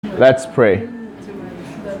Let's pray.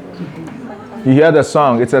 You hear the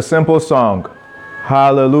song. It's a simple song.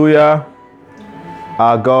 Hallelujah.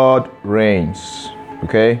 Our God reigns.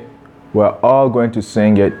 Okay? We're all going to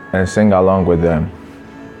sing it and sing along with them.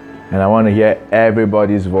 And I want to hear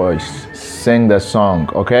everybody's voice. Sing the song.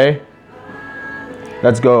 Okay?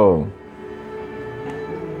 Let's go.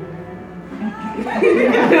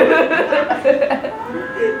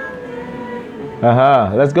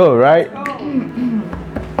 Let's go, right?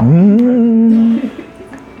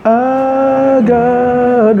 Our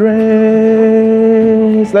God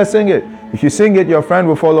reigns. Let's sing it. If you sing it, your friend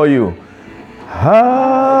will follow you.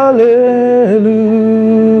 Hallelujah.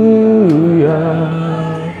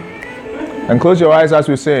 And close your eyes as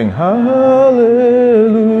we sing. Hallelujah.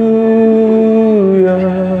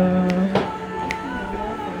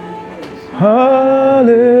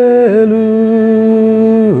 Hallelujah.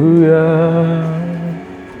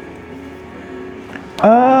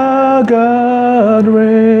 Our God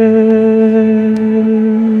reigns.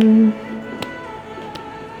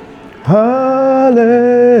 Hallelujah.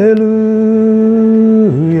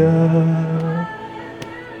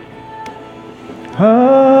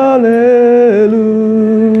 Hallelujah.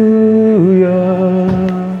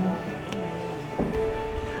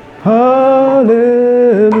 Hallelujah.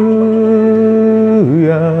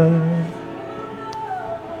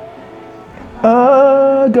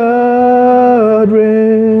 Our God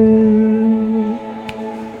reigns.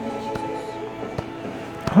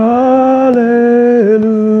 Hallelujah.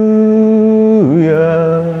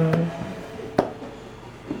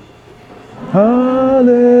 Hallelujah.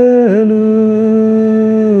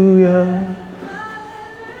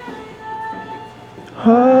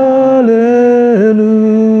 Hallelujah.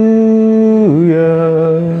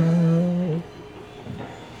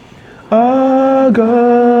 Our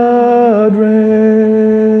God reigns.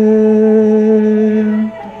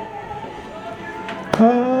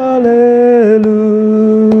 Hallelujah.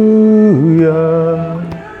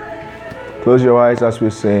 Close your eyes as we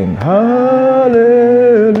sing.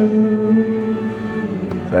 Hallelujah.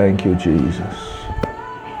 Thank you, Jesus.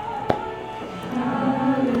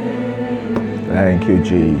 Thank you,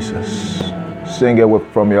 Jesus. Sing it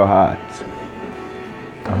from your heart.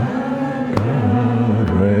 God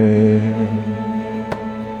reigns.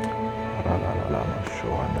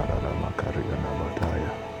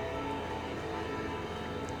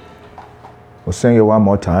 We'll sing it one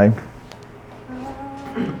more time.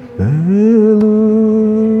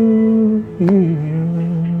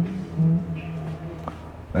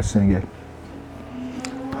 Let's sing it.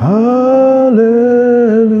 Hallelujah.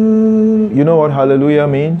 You know what hallelujah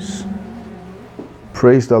means?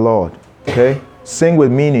 Praise the Lord. Okay? Sing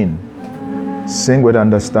with meaning. Sing with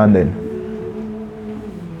understanding.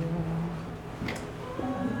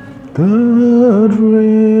 God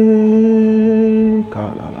reigns.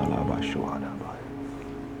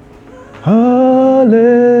 Hallelujah.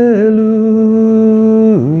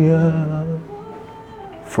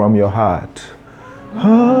 From your heart.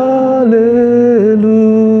 Hallelujah.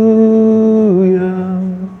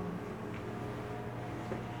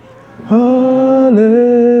 Hallelujah.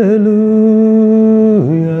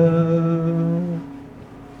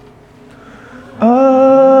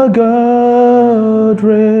 Our God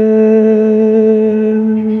reigns.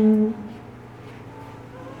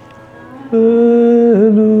 Hallelujah.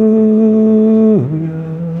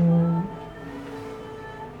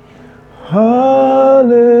 Hallelujah.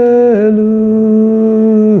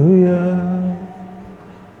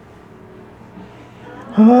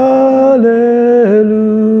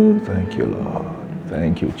 Hallelujah. Thank you, Lord.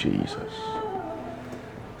 Thank you, Jesus.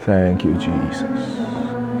 Thank you, Jesus.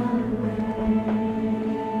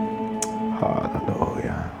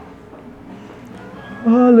 Hallelujah.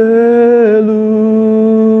 Hallelujah.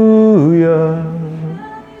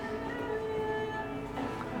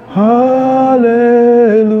 Hallelujah.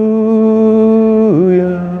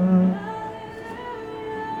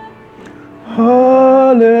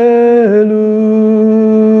 Hallelujah.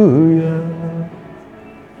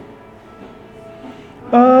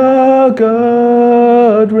 Our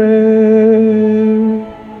God reigns.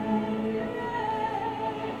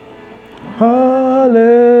 Hallelujah.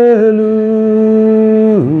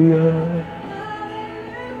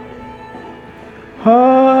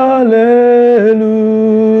 Hallelujah.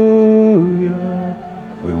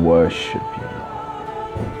 We worship you, Lord.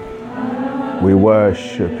 We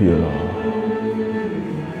worship you, Lord.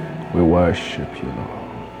 We worship you, Lord.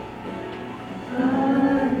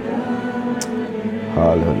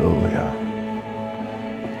 Hallelujah.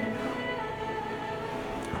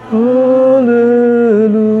 Hallelujah.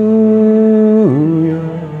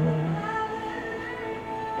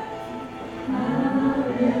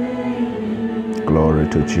 Glory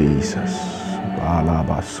to Jesus. Our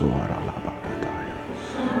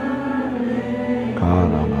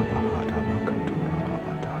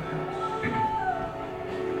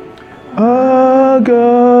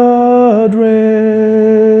God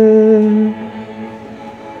reigns.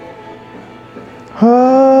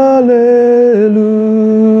 Hallelujah.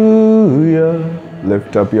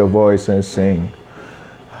 Lift up your voice and sing.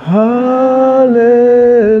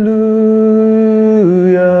 Hallelujah.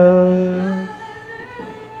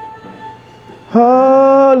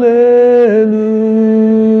 Hallelujah.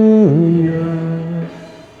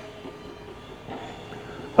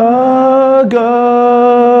 Our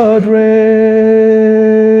God reigns.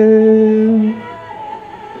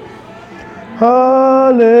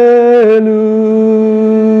 Hallelujah.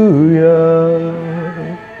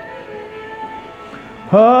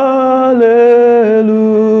 Hallelujah.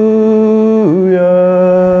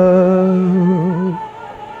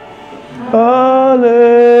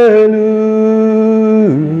 Hallelujah.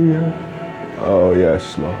 Oh,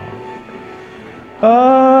 yes, Lord.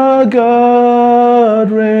 Our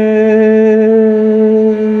God reigns.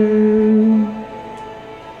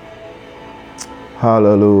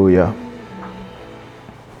 Hallelujah.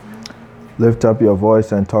 Lift up your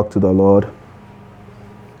voice and talk to the Lord.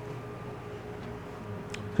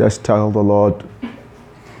 Just tell the Lord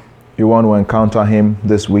you want to encounter Him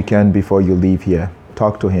this weekend before you leave here.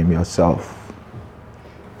 Talk to Him yourself.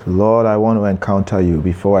 Lord, I want to encounter you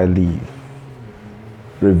before I leave.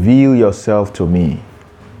 Reveal yourself to me.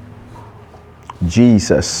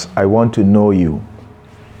 Jesus, I want to know you.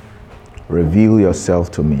 Reveal yourself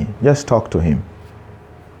to me. Just talk to Him.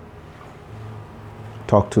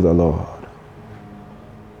 Talk to the Lord.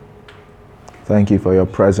 Thank you for your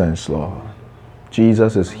presence, Lord.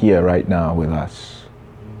 Jesus is here right now with us.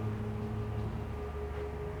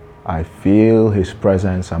 I feel His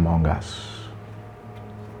presence among us.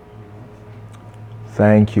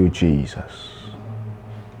 Thank you, Jesus.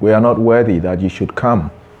 We are not worthy that you should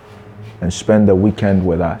come and spend the weekend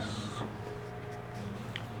with us.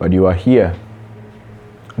 But you are here.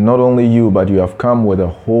 Not only you, but you have come with a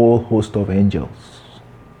whole host of angels.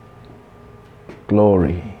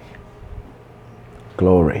 Glory.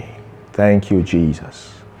 Glory. Thank you,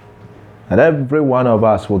 Jesus. And every one of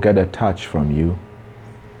us will get a touch from you.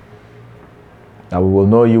 That we will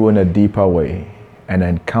know you in a deeper way and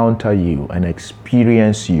encounter you and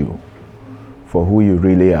experience you for who you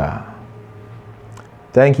really are.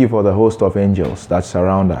 Thank you for the host of angels that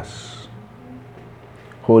surround us.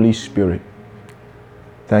 Holy Spirit,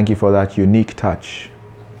 thank you for that unique touch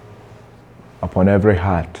upon every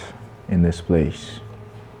heart in this place.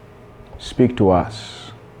 Speak to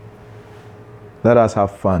us. Let us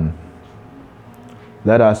have fun.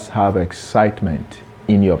 Let us have excitement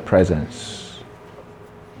in your presence.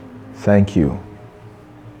 Thank you.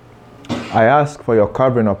 I ask for your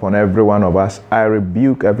covering upon every one of us. I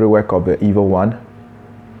rebuke every work of the evil one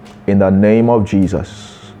in the name of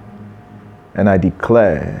Jesus. And I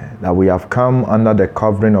declare that we have come under the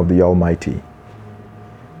covering of the Almighty,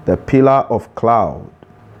 the pillar of cloud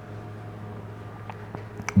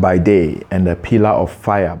by day and the pillar of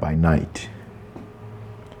fire by night.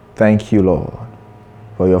 Thank you, Lord,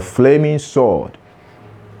 for your flaming sword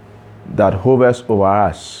that hovers over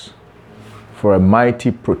us for a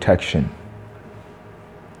mighty protection.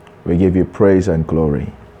 We give you praise and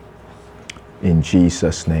glory. In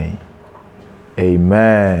Jesus' name.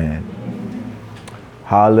 Amen.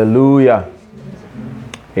 Hallelujah.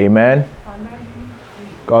 Amen.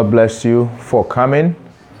 God bless you for coming.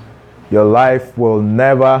 Your life will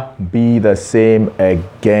never be the same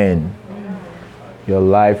again. Your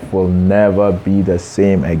life will never be the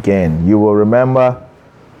same again. You will remember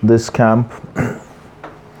this camp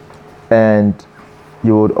and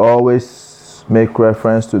you would always make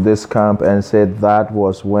reference to this camp and say that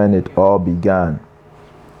was when it all began.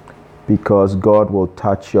 Because God will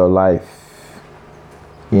touch your life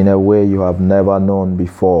in a way you have never known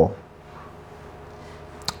before.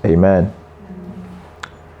 Amen.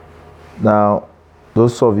 Now,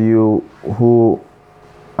 those of you who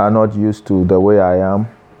are not used to the way I am,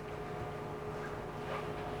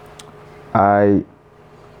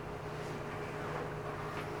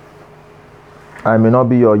 I may not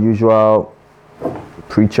be your usual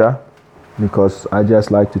preacher because I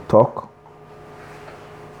just like to talk.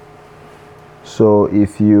 So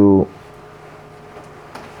if you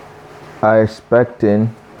are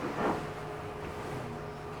expecting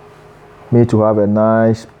me to have a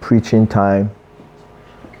nice preaching time,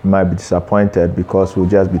 you might be disappointed because we'll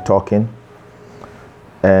just be talking.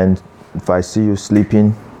 And if I see you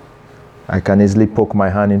sleeping, I can easily poke my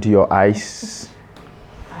hand into your eyes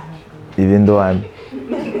Even though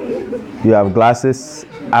you have glasses,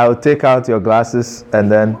 I'll take out your glasses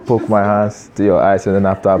and then poke my hands to your eyes, and then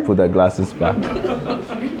after I put the glasses back.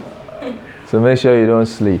 So make sure you don't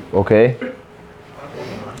sleep, okay?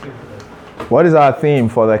 What is our theme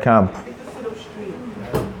for the camp?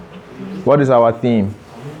 What is our theme?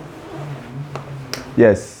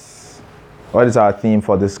 Yes. What is our theme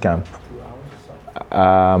for this camp?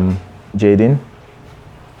 Jaden?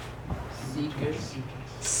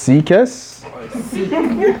 Seekers?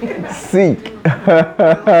 Seek.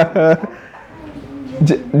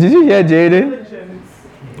 Did you hear Jaden?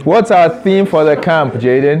 What's our theme for the camp,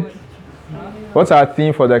 Jaden? What's our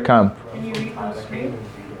theme for the camp?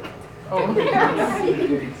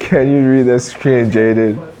 Can you read the screen,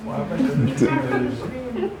 Jaden?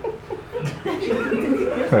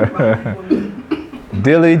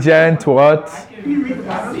 Diligent what?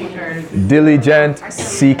 Diligent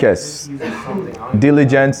seekers.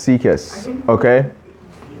 Diligent seekers. Okay?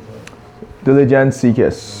 Diligent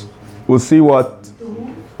seekers. We'll see what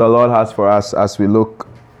the Lord has for us as we look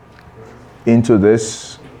into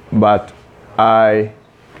this, but I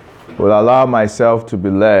will allow myself to be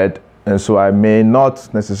led, and so I may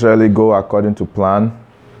not necessarily go according to plan,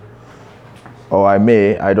 or I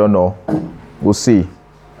don't know. We'll see.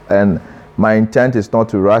 And my intent is not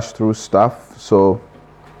to rush through stuff, so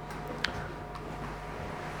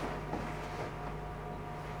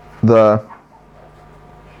the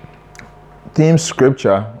theme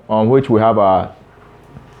scripture on which we have our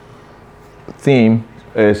theme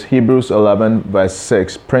is Hebrews 11 verse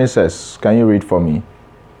 6. Princess, can you read for me?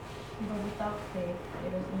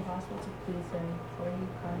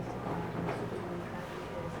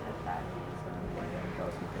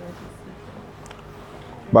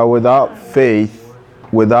 But without faith,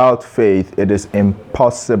 it is impossible to please Him, for He comes to God and secretly happy is that He is unworthy those who diligently seek Him. But without faith, it is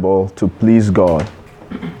impossible to please God.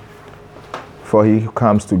 For he who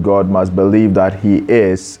comes to God must believe that He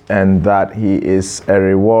is, and that He is a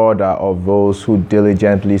rewarder of those who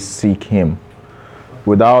diligently seek Him.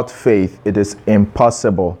 Without faith, it is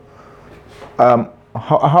impossible.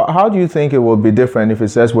 How do you think it will be different if it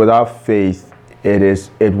says without faith,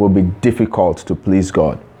 it will be difficult to please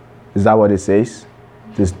God? Is that what it says?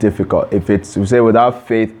 It is difficult. If we say without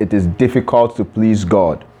faith, it is difficult to please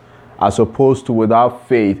God, as opposed to without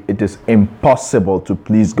faith, it is impossible to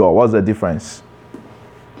please God. What's the difference?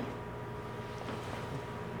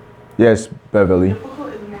 Yes, Beverly.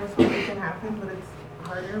 Difficult is more so it can happen, but it's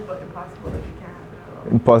harder, but impossible that it can't happen at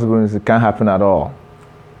all. Impossible means it can't happen at all.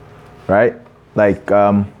 Right? Like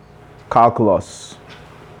calculus.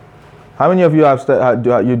 How many of you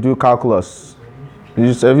you do calculus?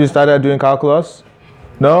 Have you started doing calculus?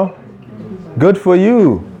 No? Good for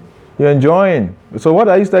you. You're enjoying. So what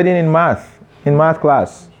are you studying in math? In math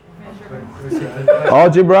class?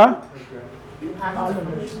 Algebra?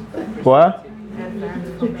 What?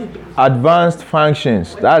 Advanced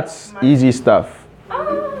functions. That's easy stuff. It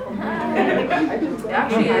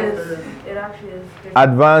actually is.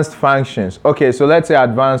 Advanced functions. Okay, so let's say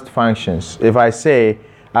advanced functions. If I say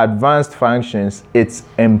advanced functions, it's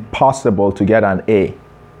impossible to get an A,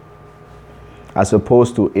 as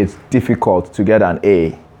opposed to it's difficult to get an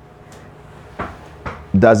A.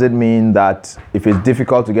 Does it mean that if it's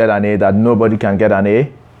difficult to get an A, that nobody can get an A?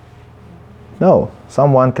 No,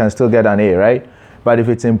 someone can still get an A, right? But if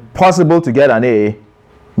it's impossible to get an A,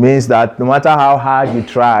 means that no matter how hard you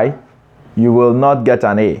try, you will not get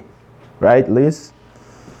an A. Right, Liz?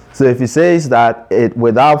 So if he says that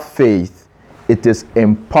without faith, it is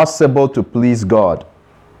impossible to please God.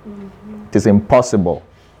 It is impossible.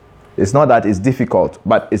 It's not that it's difficult,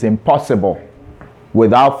 but it's impossible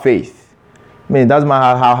without faith. I mean, it doesn't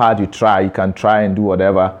matter how hard you try. You can try and do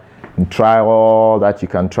whatever, and try all that you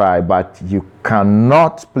can try, but you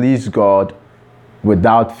cannot please God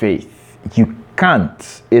without faith. You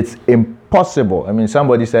can't. It's impossible. I mean,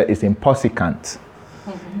 somebody said it's impossible.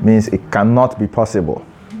 Means it cannot be possible.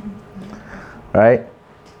 Right?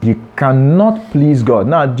 You cannot please God.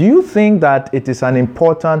 Now, do you think that it is an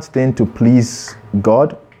important thing to please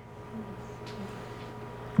God?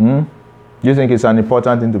 Do you think it's an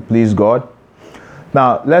important thing to please God?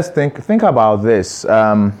 Now, let's think about this.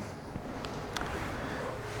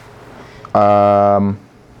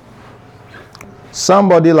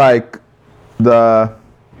 Somebody like the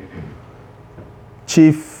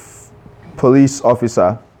chief police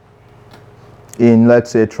officer in,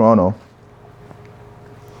 let's say, Toronto.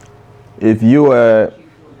 If you were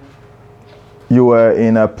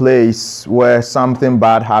in a place where something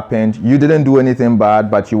bad happened, you didn't do anything bad,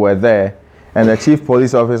 but you were there, and the chief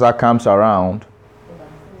police officer comes around,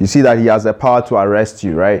 you see that he has the power to arrest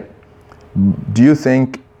you, right? Do you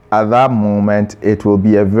think at that moment it will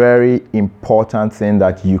be a very important thing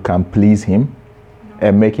that you can please him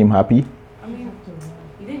and make him happy? I mean,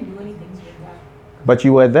 you didn't do anything to that. But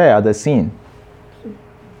you were there at the scene.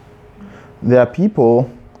 There are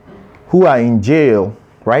people who are in jail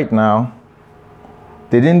right now.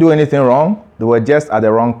 They didn't do anything wrong. They were just at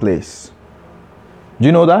the wrong place. Do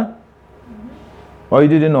you know that? Or you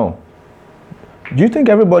didn't know? Do you think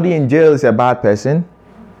everybody in jail is a bad person?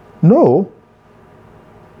 No.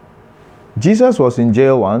 Jesus was in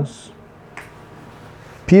jail once.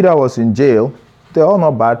 Peter was in jail. They're all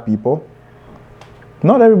not bad people.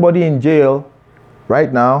 Not everybody in jail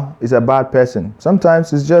right now is a bad person.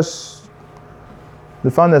 Sometimes it's just they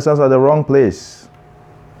found themselves at the wrong place.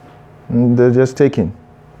 And they're just taken.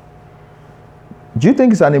 Do you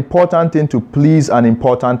think it's an important thing to please an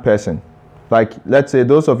important person? Like, let's say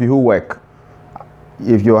those of you who work,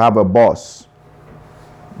 if you have a boss,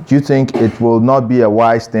 do you think it will not be a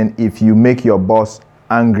wise thing if you make your boss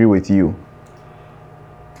angry with you?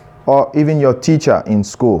 Or even your teacher in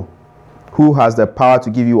school, who has the power to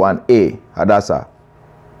give you an A, Hadassah,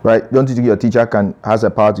 right? Don't you think your teacher has the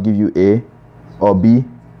power to give you A or B,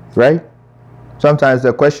 right? Sometimes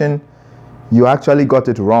the question, you actually got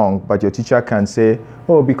it wrong, but your teacher can say,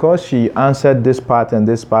 oh, because she answered this part and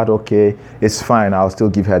this part, okay, it's fine, I'll still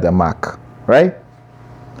give her the mark, right?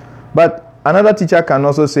 But another teacher can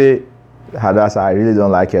also say, Hadassah, I really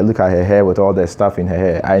don't like her. Look at her hair with all the stuff in her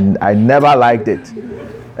hair. I never liked it.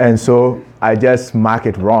 And so I just mark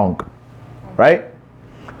it wrong, right?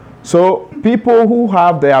 So people who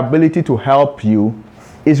have the ability to help you,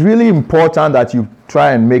 it's really important that you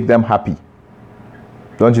try and make them happy.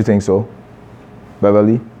 Don't you think so,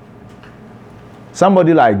 Beverly?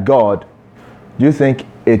 Somebody like God, do you think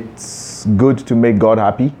it's good to make God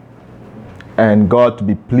happy and God to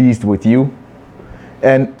be pleased with you?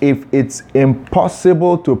 And if it's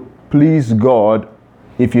impossible to please God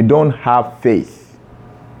if you don't have faith,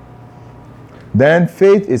 then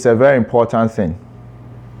faith is a very important thing.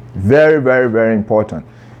 Very, very, very important.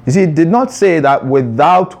 You see, it did not say that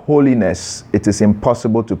without holiness it is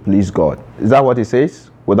impossible to please God. Is that what it says?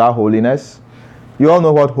 Without holiness? You all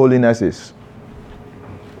know what holiness is.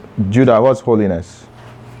 Judah, what's holiness?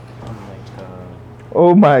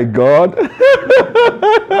 Oh my God.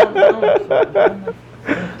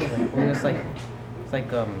 Holiness,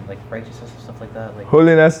 like righteousness and stuff like that. Like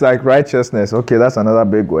Holiness like righteousness. Okay, that's another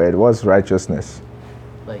big word. What's righteousness?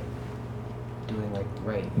 like doing like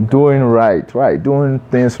right. Doing right. Doing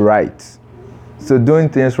things right. So doing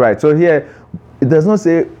things right. So here, it does not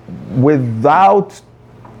say without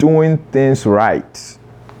doing things right,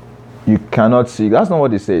 you cannot see. That's not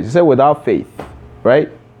what it says. It says without faith, right?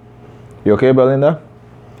 You okay, Belinda?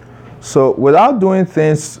 So without doing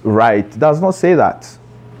things right, it does not say that.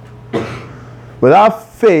 Without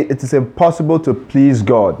faith, it is impossible to please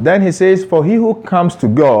God. Then he says, for he who comes to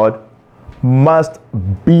God must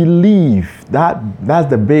believe. That's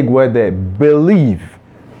the big word there. Believe.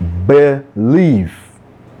 Believe.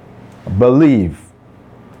 Believe.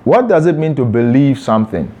 What does it mean to believe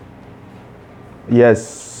something?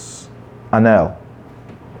 Yes, Anel.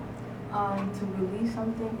 To believe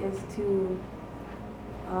something is to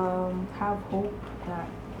have hope that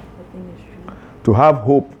the thing is true. To have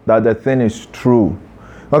hope that the thing is true.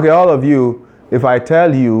 Okay, all of you, if I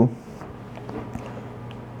tell you,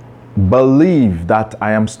 believe that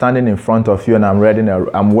I am standing in front of you and I'm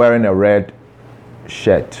wearing a red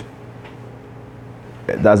shirt.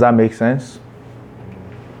 Does that make sense?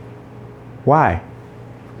 Why?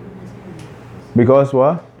 Because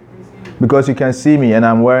what? Because you can see me and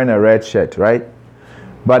I'm wearing a red shirt, right?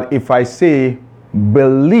 But if I say,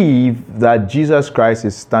 believe that Jesus Christ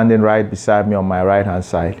is standing right beside me on my right hand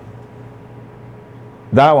side,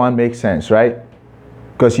 that one makes sense, right?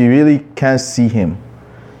 Because you really can't see him.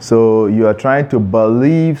 So you are trying to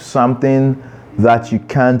believe something that you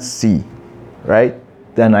can't see, right?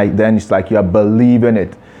 Then it's like you are believing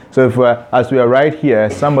it. So as we are right here,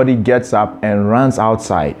 somebody gets up and runs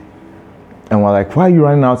outside. And we're like, why are you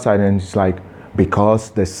running outside? And it's like,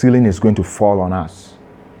 because the ceiling is going to fall on us.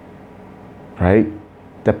 Right?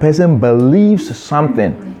 The person believes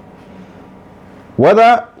something.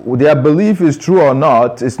 Whether their belief is true or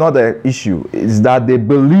not, it's not the issue. It's that they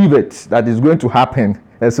believe it, that it's going to happen.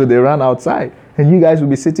 And so they run outside. And you guys will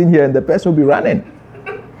be sitting here and the person will be running.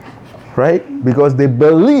 Right? Because they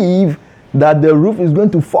believe that the roof is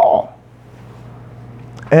going to fall.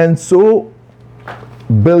 And so,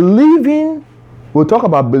 believing, we'll talk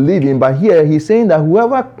about believing, but here he's saying that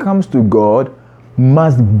whoever comes to God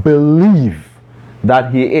must believe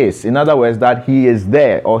that he is. In other words, that he is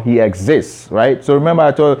there or he exists, right? So remember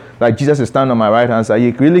I told like Jesus is standing on my right hand side.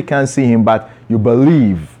 You really can't see him, but you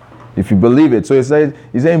believe. If you believe it. So he's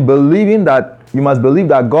saying believing that you must believe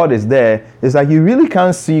that God is there. It's like you really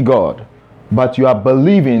can't see God, but you are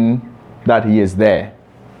believing that he is there.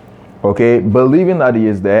 Okay? Believing that he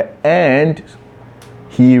is there, and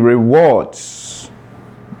he rewards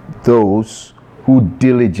those who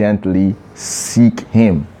diligently seek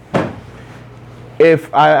him.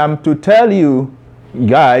 If I am to tell you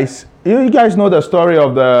guys know the story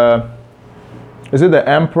of is it the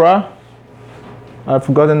emperor? I've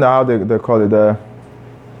forgotten how they call it.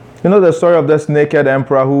 You know the story of this naked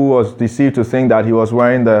emperor who was deceived to think that he was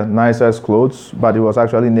wearing the nicest clothes, but he was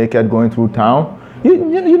actually naked going through town.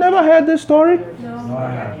 You never heard this story? No.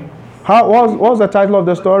 What was the title of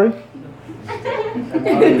the story? I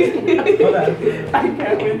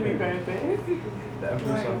can't win me, baby.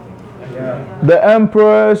 The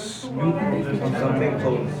emperor's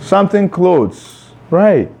something clothes.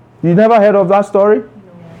 Right. You never heard of that story?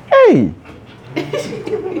 Hey. Where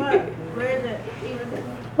is it?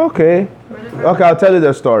 Okay, I'll tell you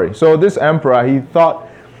the story. So this emperor,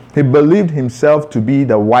 he believed himself to be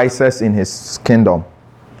the wisest in his kingdom.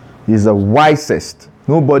 He's the wisest.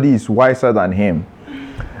 Nobody is wiser than him.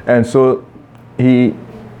 And so he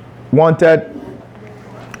wanted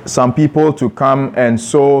some people to come and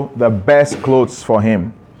sew the best clothes for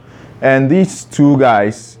him. And these two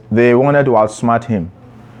guys, they wanted to outsmart him,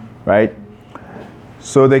 right?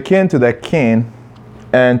 So they came to the king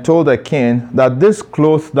and told the king that this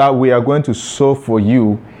cloth that we are going to sew for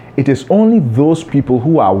you, it is only those people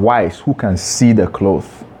who are wise who can see the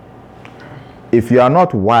cloth. If you are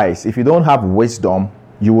not wise, if you don't have wisdom,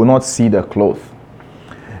 you will not see the cloth.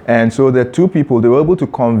 And so the two people, they were able to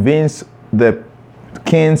convince the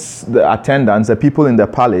king's the attendants, the people in the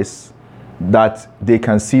palace, that they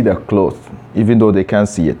can see the cloth, even though they can't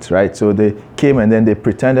see it, right? So they came and then they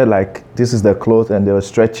pretended like this is the cloth, and they were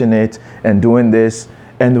stretching it and doing this.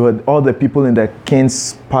 And all the people in the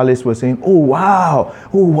king's palace were saying, oh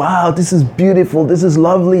wow, this is beautiful, this is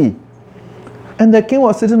lovely. And the king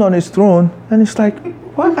was sitting on his throne, and it's like,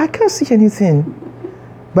 well, I can't see anything.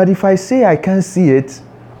 But if I say I can't see it,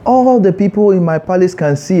 all the people in my palace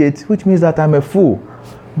can see it, which means that I'm a fool.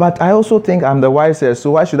 But I also think I'm the wisest,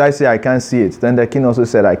 so why should I say I can't see it? Then the king also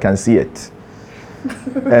said I can see it.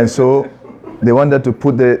 And so they wanted to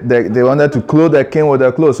they wanted to clothe the king with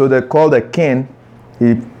the clothes. So they called the king.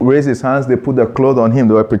 He raised his hands, they put the cloth on him.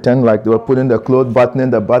 They were pretending like they were putting the cloth, buttoning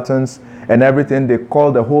the buttons and everything. They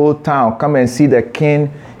called the whole town, come and see the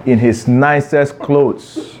king in his nicest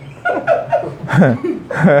clothes.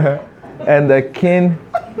 And the king,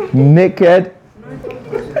 naked,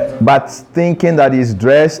 but thinking that he's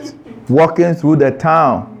dressed, walking through the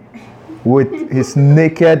town with his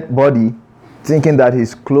naked body, thinking that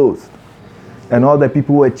he's clothed. And all the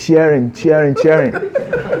people were cheering.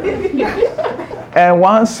 And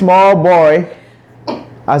one small boy,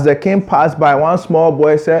 as the king passed by, one small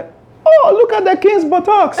boy said, oh, look at the king's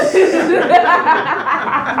buttocks.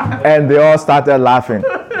 And they all started laughing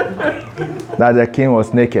that the king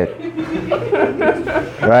was naked.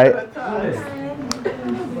 Right?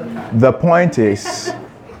 The point is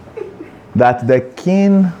that the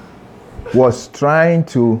king was trying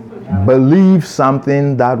to believe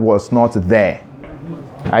something that was not there.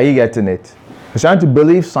 Are you getting it? He was trying to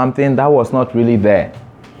believe something that was not really there.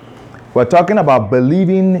 We're talking about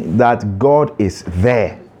believing that God is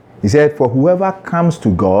there. He said, for whoever comes to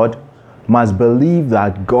God must believe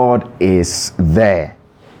that God is there,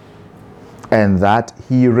 and that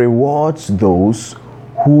he rewards those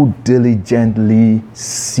who diligently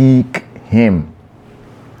seek him.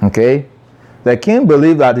 Okay? The king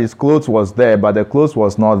believed that his clothes was there, but the clothes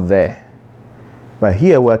was not there. But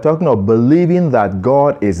here we're talking of believing that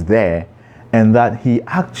God is there, and that he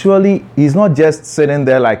actually is not just sitting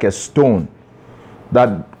there like a stone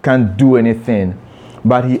that can't do anything,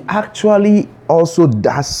 but he actually also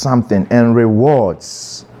does something and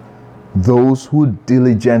rewards those who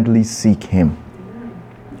diligently seek him.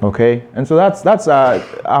 Okay? And so that's our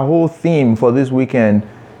whole theme for this weekend,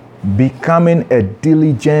 becoming a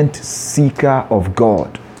diligent seeker of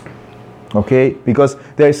God. Okay? Because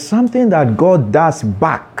there's something that God does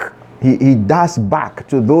back. He does back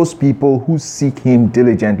to those people who seek him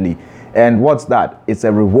diligently. And what's that? It's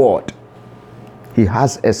a reward. He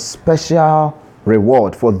has a special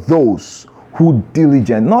reward for those who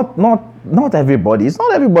diligent. Not everybody. It's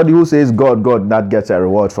not everybody who says God that gets a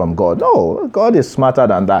reward from God. No, God is smarter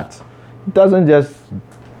than that. He doesn't just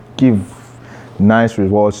give nice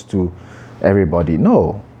rewards to everybody.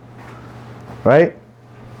 No. Right?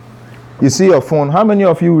 You see your phone. How many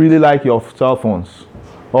of you really like your cell phones?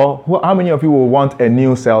 Or how many of you will want a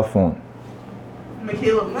new cell phone?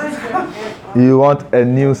 Michaela. You want a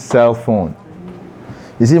new cell phone.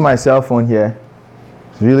 You see my cell phone here?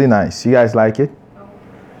 It's really nice. You guys like it?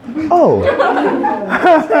 Oh.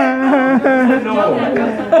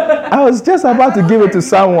 I was just about to give it to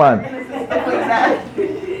someone.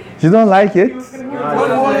 You don't like it?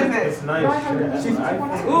 What is it? It's nice.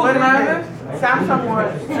 What am I? Samsung what?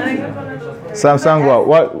 Samsung what?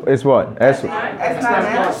 What is what? S9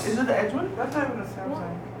 Edge? Is it the Edge one? That's not even a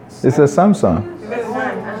Samsung. It's a Samsung.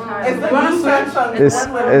 It's the new Samsung.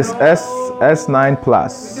 It's S9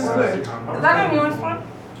 Plus. Is that the newest one?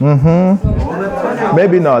 Mm-hmm.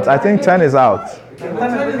 Maybe not. I think 10 is out.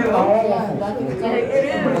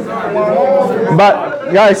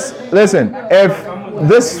 But guys, listen. If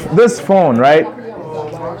this phone, right?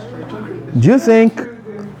 Do you think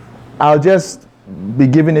I'll just be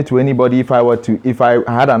giving it to anybody if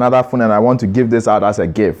I had another phone and I want to give this out as a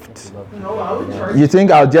gift? No, I would charge. You think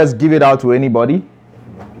I'll just give it out to anybody?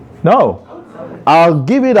 No. I'll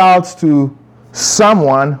give it out to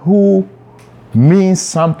someone who means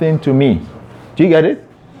something to me. Do you get it?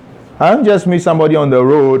 I don't just meet somebody on the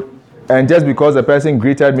road and just because the person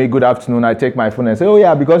greeted me, good afternoon, I take my phone and say, oh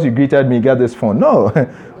yeah, because you greeted me, get this phone. No,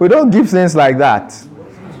 we don't give things like that.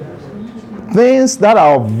 Things that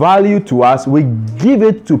are of value to us, we give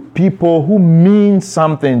it to people who mean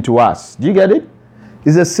something to us. Do you get it?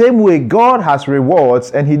 It's the same way God has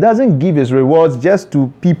rewards and he doesn't give his rewards just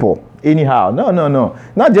to people anyhow. No.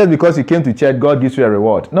 Not just because you came to church, God gives you a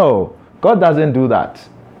reward. No, God doesn't do that.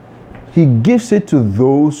 He gives it to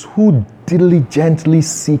those who diligently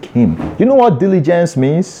seek him. You know what diligence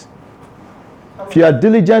means? If you are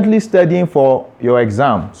diligently studying for your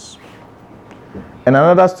exams, and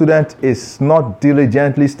another student is not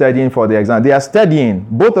diligently studying for the exam, they are studying.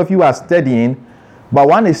 Both of you are studying, but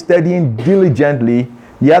one is studying diligently,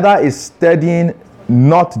 the other is studying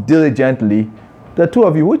not diligently. The two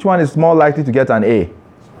of you, which one is more likely to get an A?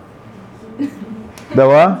 The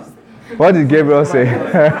what? What did Gabriel say?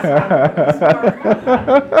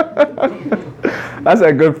 That's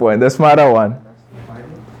a good point. The smarter one.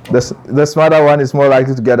 The smarter one is more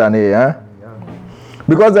likely to get an A, huh?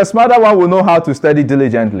 Because the smarter one will know how to study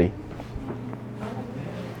diligently.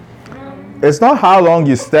 It's not how long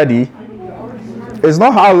you study. It's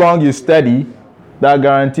not how long you study that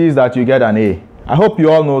guarantees that you get an A. I hope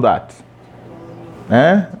you all know that.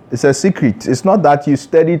 It's a secret. It's not that you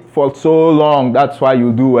studied for so long, that's why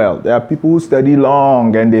you do well. There are people who study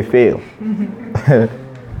long and they fail.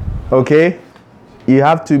 Okay? You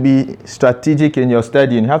have to be strategic in your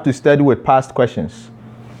studying. You have to study with past questions.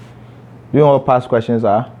 Do you know what past questions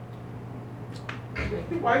are?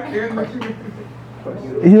 Do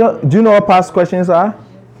you know what past questions are?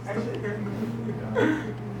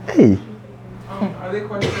 Hey. Are they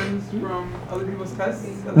questions from other people's tests?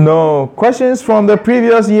 No, questions from the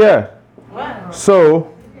previous year. Wow.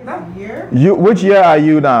 So, That year? which year are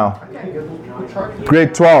you now?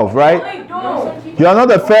 Grade 12, right? You are not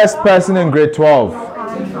the first person in grade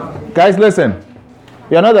 12. Guys, listen.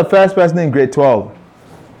 You are not the first person in grade 12.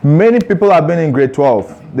 Many people have been in grade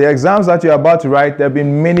 12. The exams that you're about to write, there have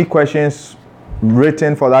been many questions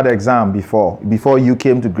written for that exam before you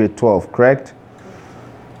came to grade 12, correct?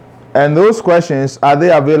 And those questions, are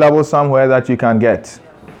they available somewhere that you can get?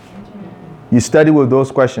 You study with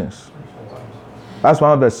those questions. That's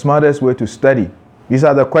one of the smartest ways to study. These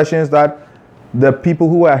are the questions that the people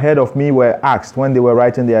who were ahead of me were asked when they were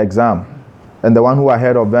writing their exam. And the one who were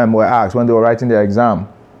ahead of them were asked when they were writing their exam.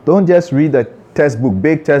 Don't just read the textbook,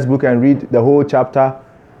 big textbook, and read the whole chapter,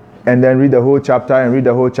 and then read the whole chapter and read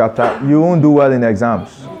the whole chapter. You won't do well in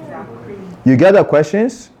exams. You get the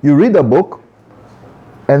questions, you read the book,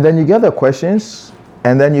 and then you get the questions,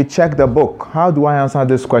 and then you check the book. How do I answer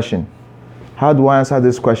this question? How do I answer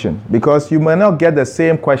this question? Because you may not get the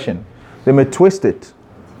same question. They may twist it.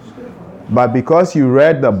 But because you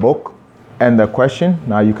read the book and the question,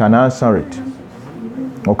 now you can answer it.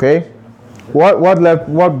 Okay? What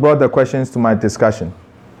brought the questions to my discussion?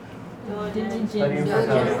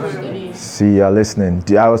 See, you're listening.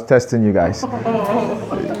 I was testing you guys.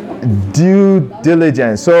 Due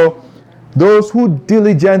diligence. So, those who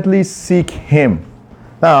diligently seek him.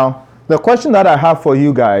 Now, the question that I have for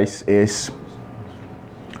you guys is,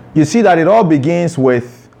 you see that it all begins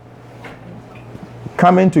with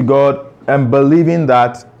coming to God and believing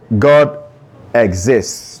that God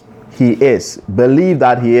exists. He is. Believe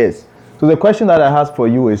that he is. So the question that I have for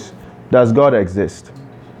you is, does God exist?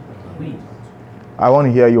 I want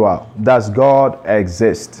to hear you out. Does God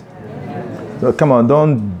exist? So come on,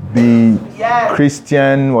 don't be Yes.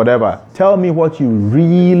 Christian, whatever. Tell me what you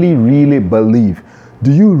really, really believe.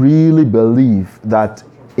 Do you really believe that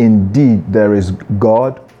indeed there is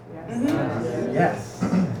God? Yes.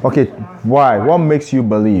 Okay, why? What makes you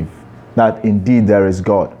believe that indeed there is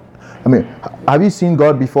God? I mean, have you seen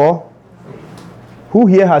God before? Who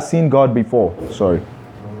here has seen God before? Sorry.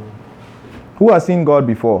 Who has seen God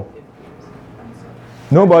before?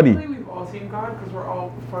 Nobody. Technically, we've all seen God because we're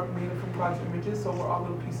all made from God's images, so we're all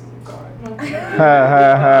little pieces of God.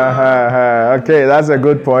 Okay, that's a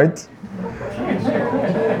good point.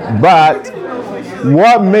 But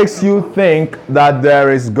what makes you think that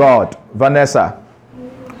there is God? Vanessa,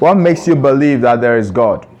 what makes you believe that there is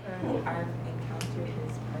God?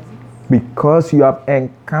 Because you have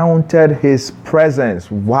encountered His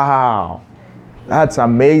presence. Wow, that's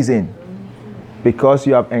amazing. Because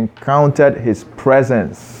you have encountered His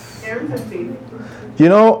presence. You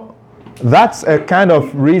know, that's a kind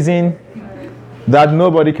of reason that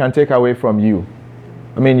nobody can take away from you.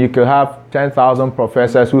 I mean, you could have 10,000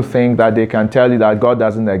 professors who think that they can tell you that God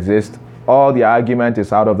doesn't exist. All the argument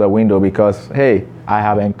is out of the window because, hey, I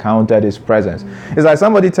have encountered His presence. It's like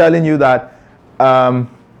somebody telling you that I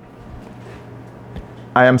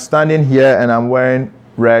am standing here and I'm wearing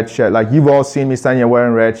red shirt. Like you've all seen me standing here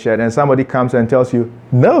wearing red shirt, and somebody comes and tells you,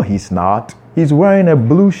 no, he's not. He's wearing a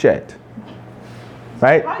blue shirt.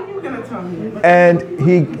 Right? How are you gonna tell me? And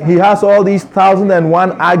he has all these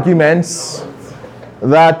 1,001 arguments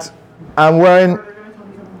that I'm wearing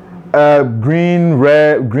green,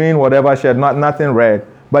 red, green, whatever shirt, nothing red.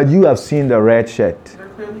 But you have seen the red shirt. They're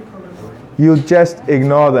clearly colorblind. You just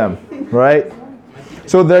ignore them, right?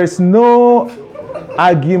 So there is no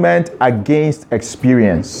argument against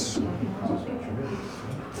experience.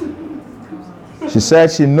 She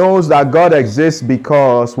said she knows that God exists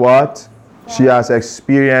because what? She has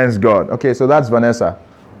experienced God. Okay, so that's Vanessa.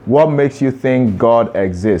 What makes you think God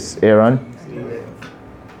exists, Aaron?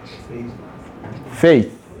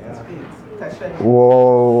 Faith.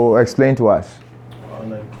 Whoa, explain to us.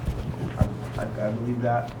 I believe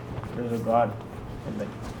that there's a God, and like,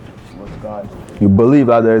 what's God? You believe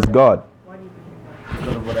that there is God.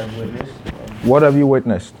 Because of what I've witnessed, and What have you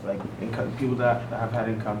witnessed? like people that have had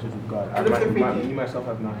encounters with God. Me myself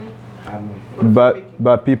have not. I haven't.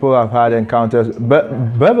 But people have had encounters.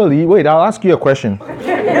 But Beverly, wait, I'll ask you a question.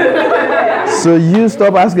 So you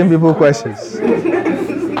stop asking people questions.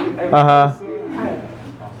 Uh-huh.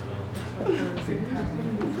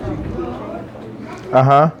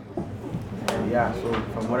 Uh-huh. Yeah, so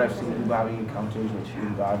from what I've seen, people having encounters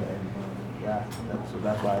with God, and yeah, so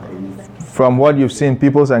that's why I believe. From what you've seen,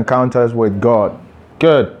 people's encounters with God.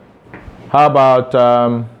 Good. How about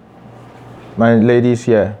my ladies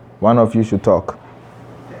here? One of you should talk.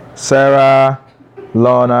 Sarah,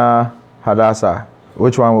 Lorna, Hadassah.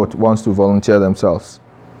 Which one wants to volunteer themselves?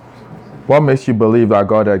 What makes you believe that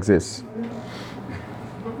God exists?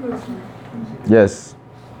 Yes.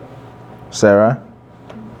 Sarah?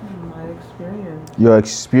 My experience. Your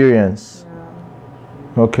experience.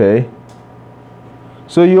 Okay.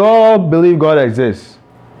 So you all believe God exists?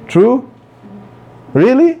 True?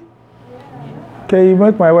 Really? Okay, you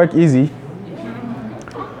make my work easy.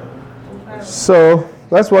 So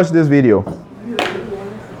let's watch this video.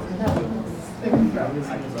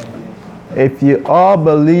 If you all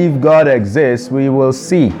believe God exists, we will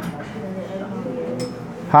see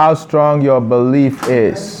how strong your belief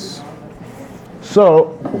is.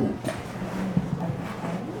 So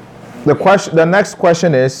the next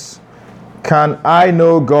question is, can I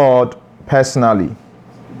know God personally?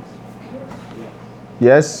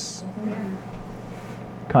 Yes?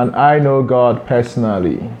 Can I know God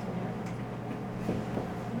personally?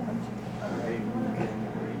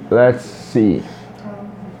 Let's see.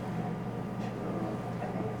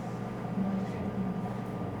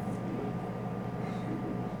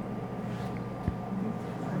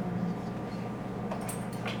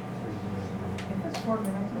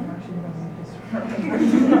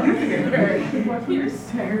 You're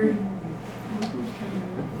scared.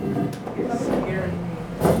 You're scared.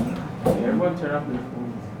 Everyone turn off their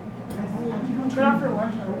phone. Turn off your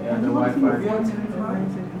Wi-Fi. Yeah, the Wi-Fi.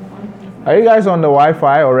 Are you guys on the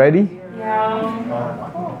Wi-Fi already? Yeah.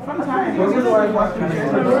 Sometimes. What's the Wi-Fi?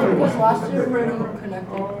 Because last year we were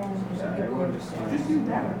connected. Just use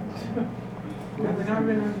that. I've never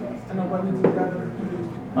been in a wedding together.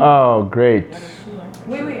 Oh, great.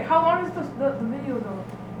 Wait, how long is the video though?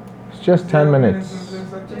 It's just 10 minutes.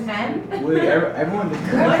 10? Wait, everyone.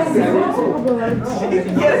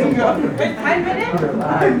 Getting up. 10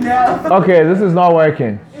 minutes? No. Okay, this is not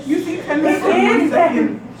working. You see 10 minutes in 1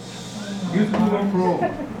 second. Use Google Pro. Are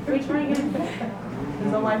we trying to get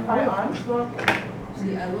Is the Wi-Fi on?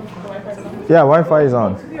 Yeah, Wi-Fi is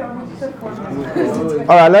on.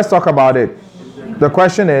 All right, let's talk about it. The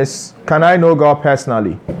question is, can I know God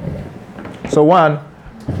personally? So one,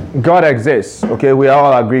 God exists. Okay, we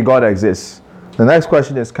all agree God exists. The next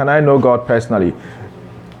question is, can I know God personally?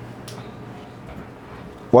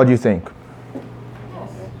 What do you think?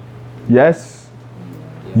 Yes?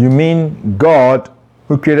 You mean God,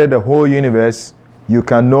 who created the whole universe, you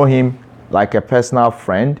can know him like a personal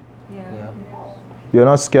friend? Yeah. You're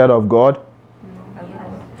not scared of God?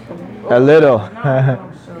 A little.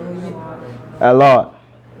 A lot.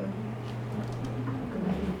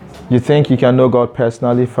 You think you can know God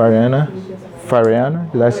personally, Fariana? Fariana?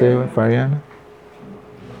 Did I say it? Fariana?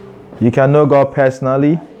 You can know God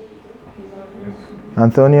personally?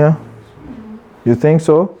 Antonia? You think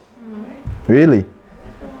so? Really?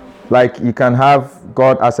 Like you can have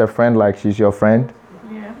God as a friend, like she's your friend?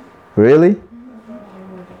 Yeah. Really?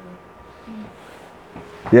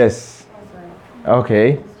 Yes.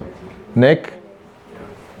 Okay. Nick?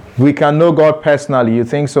 We can know God personally. You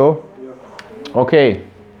think so? Okay.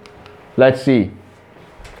 Let's see.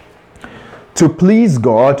 To please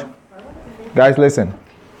God, guys, listen.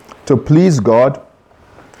 To please God,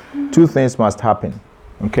 two things must happen.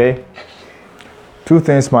 Okay? Two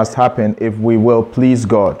things must happen if we will please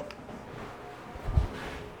God.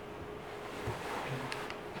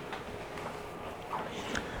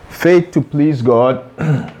 Faith to please God.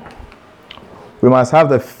 We must have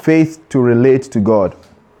the faith to relate to God.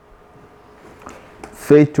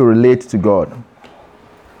 Faith to relate to God.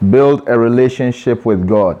 Build a relationship with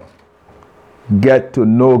God. Get to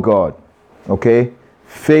know God. Okay?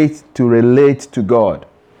 Faith to relate to God.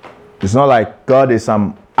 It's not like God is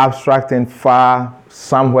some abstract thing far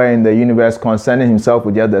somewhere in the universe concerning himself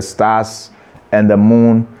with just the stars and the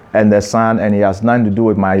moon and the sun, and he has nothing to do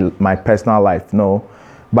with my personal life. No.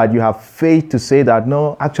 But you have faith to say that,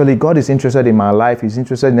 no, actually God is interested in my life. He's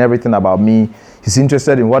interested in everything about me. He's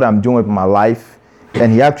interested in what I'm doing with my life.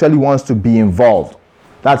 And he actually wants to be involved.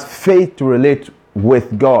 That's faith to relate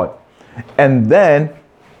with God. And then,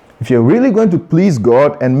 if you're really going to please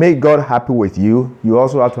God and make God happy with you, you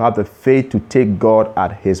also have to have the faith to take God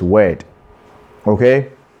at his word. Okay?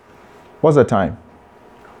 What's the time?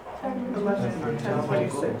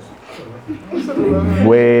 10:26.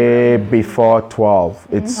 Way before 12.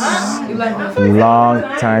 It's long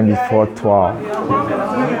time before 12.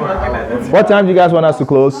 What time do you guys want us to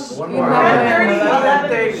close?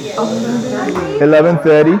 11:30.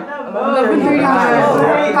 11:30.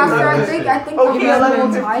 Pastor, I think Okay, the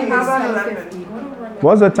 11:50. time How is about 10:50.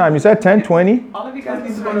 What's the time? You said 10:20? All of you guys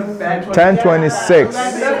need to go to bed. 10:26.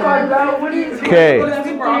 Okay.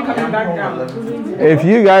 We're all coming back down. If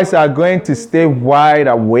you guys are going to stay wide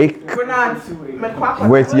awake We're not.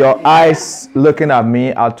 with your eyes looking at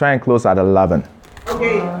me, I'll try and close at 11.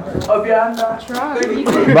 Okay. Obianda.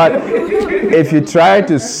 But if you try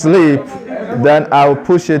to sleep, then I'll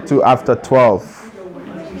push it to after 12.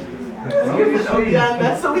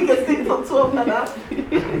 Obianda, so we can stay till 12 and up.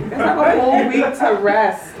 It's like a whole week to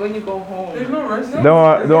rest when you go home. There's no rest.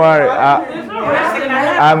 Don't worry.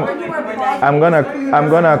 I'm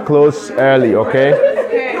gonna close early, okay?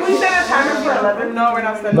 Can we set a timer for 11? No, we're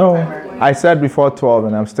not setting a No, timer. I said before 12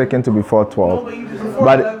 and I'm sticking to before 12. But you just before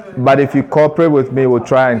 11. But if you cooperate with me, we'll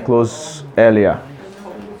try and close earlier.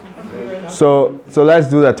 So let's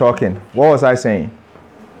do the talking. What was I saying?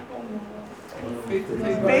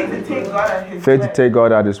 Faith to take God at his Faith to word. take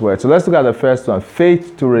God at his word. So let's look at the first one.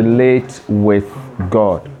 Faith to relate with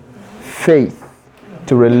God. Faith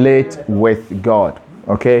to relate with God.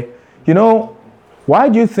 Okay? You know, why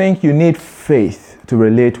do you think you need faith to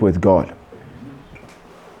relate with God?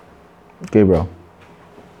 Gabriel.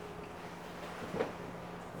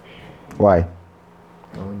 Why?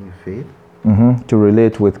 Only faith. To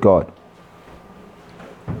relate with God.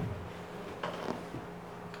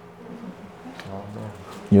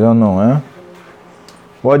 You don't know, huh?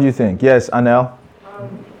 What do you think? Yes, Anel?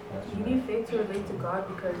 You need faith to relate to God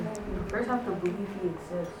because you first have to believe he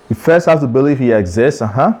exists. You first have to believe he exists,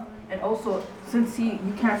 And also, since you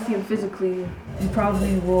can't see him physically, you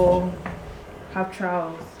probably will have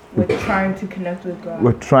trials with trying to connect with God.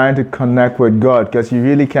 We're trying to connect with God because you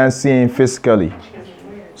really can't see him physically.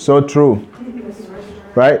 So true.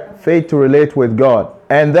 Right? Faith to relate with God.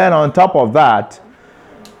 And then on top of that,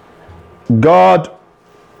 God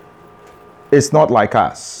is not like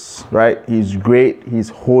us, right? He's great, he's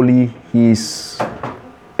holy, he's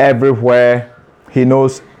everywhere, he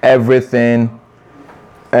knows everything,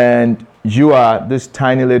 and you are this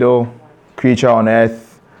tiny little creature on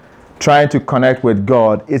earth trying to connect with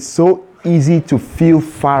God. It's so easy to feel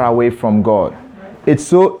far away from God. it's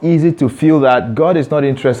so easy to feel that God is not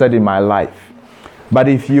interested in my life. But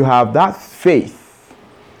if you have that faith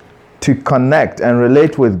to connect and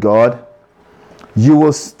relate with God, you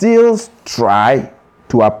will still try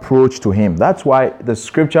to approach to Him. That's why the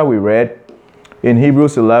scripture we read in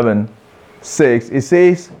Hebrews 11:6, it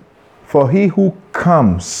says, for he who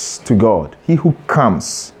comes to God, he who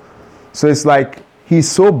comes. So it's like He's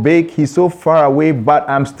so big, He's so far away, but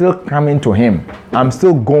I'm still coming to Him. I'm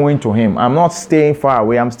still going to Him. I'm not staying far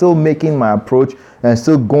away. I'm still making my approach and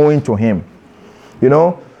still going to Him. You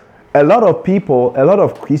know, a lot of people, a lot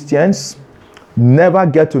of Christians never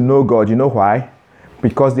get to know God. You know why?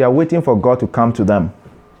 Because they are waiting for God to come to them.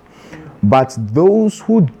 But those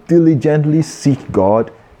who diligently seek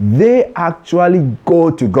God, they actually go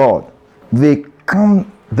to God. They come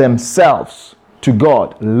themselves to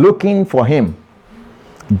God, looking for Him,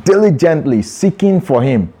 diligently seeking for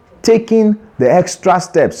Him, taking the extra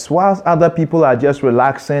steps. Whilst other people are just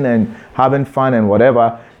relaxing and having fun and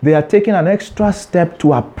whatever, they are taking an extra step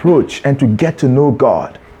to approach and to get to know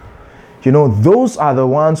God. You know, those are the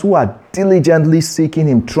ones who are diligently seeking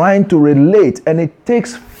Him, trying to relate. And it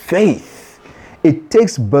takes faith. It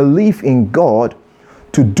takes belief in God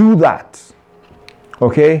to do that.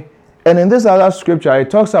 Okay? And in this other scripture, it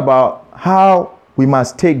talks about how we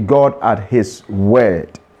must take God at His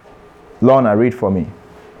word. Lorna, read for me.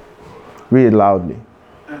 Read it loudly.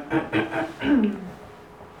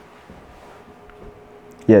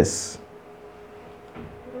 Yes.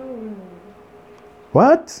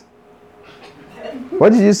 What?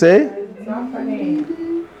 What did you say?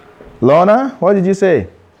 Lorna, what did you say?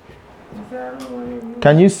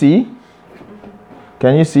 Can you see?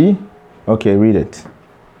 Can you see? Okay, read it.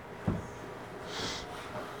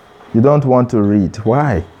 You don't want to read.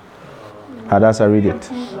 Why? Hadassah, read it.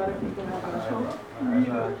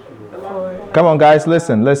 Come on, guys,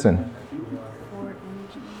 listen.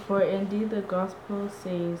 For indeed the gospel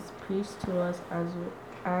says, preach to us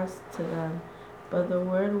as to them. But the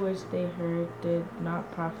word which they heard did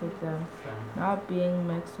not profit them, not being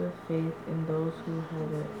mixed with faith in those who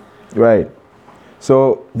heard it. Right.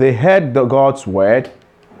 So they heard God's word.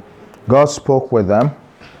 God spoke with them.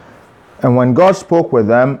 And when God spoke with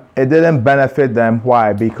them, it didn't benefit them.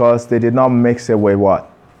 Why? Because they did not mix it with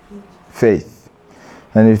what? Faith.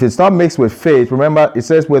 And if it's not mixed with faith, remember it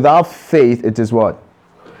says without faith it is what?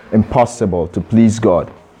 Impossible to please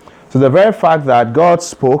God. So the very fact that God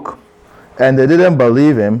spoke and they didn't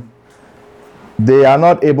believe Him, they are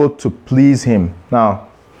not able to please Him. Now,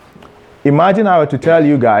 imagine I were to tell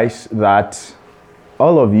you guys that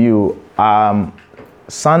all of you,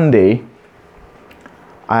 Sunday,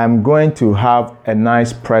 I'm going to have a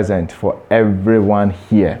nice present for everyone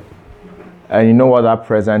here. And you know what that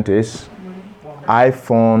present is?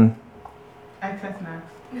 iPhone. XS Max.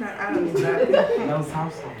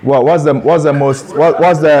 What? What's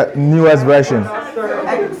the newest version?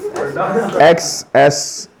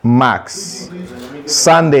 XS Max.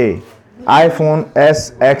 Sunday, iPhone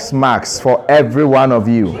SX Max for every one of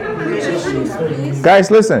you. Guys,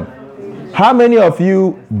 listen. How many of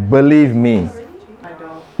you believe me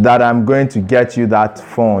that I'm going to get you that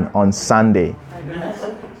phone on Sunday?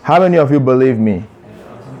 How many of you believe me?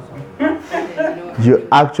 You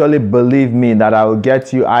actually believe me that I will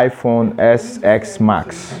get you iPhone SX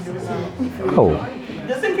Max? Oh,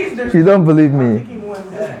 you don't believe me.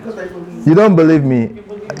 You don't believe me.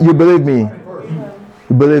 You believe me.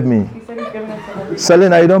 You believe me.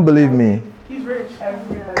 Selena, you don't believe me.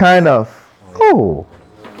 Kind of. Oh,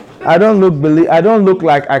 I don't look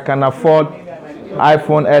like I can afford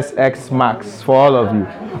iPhone SX Max for all of you.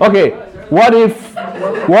 Okay, what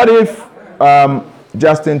if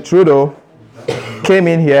Justin Trudeau came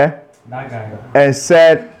in here and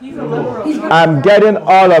said, I'm getting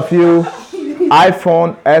all of you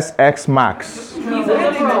iPhone SX Max.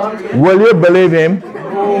 Will you believe him?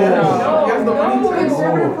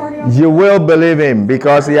 You will believe him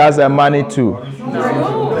because he has the money too.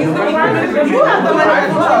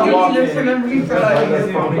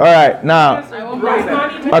 All right, now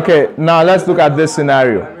let's look at this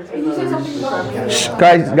scenario.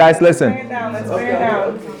 Guys, listen.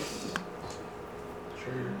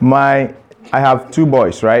 I have two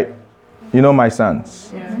boys, right? You know my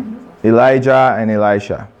sons, Elijah and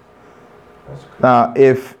Elisha. Now,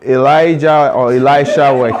 if Elijah or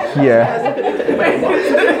Elisha were here,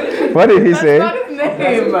 what did he say? That's not his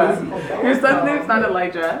name. Your son's name's not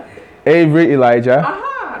Elijah. Avery Elijah.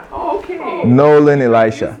 Aha. Oh, okay. Nolan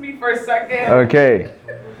Elisha. Excuse me for a second. Okay.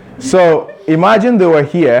 So imagine they were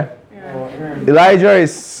here. Elijah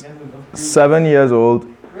is 7 years old.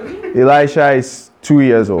 Elisha is 2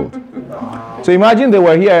 years old. So imagine they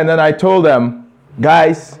were here and then I told them,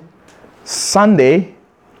 guys, Sunday,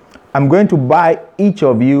 I'm going to buy each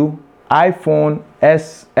of you iPhone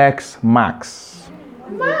SX Max.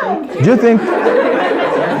 Do you think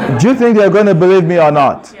they're going to believe me or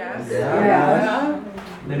not? Yes.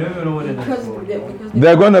 They don't even know what it is.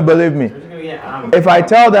 They're going to believe me. If I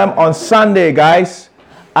tell them on Sunday, guys,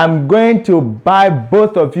 I'm going to buy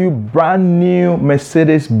both of you brand new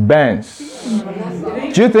Mercedes Benz.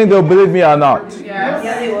 Do you think they'll believe me or not?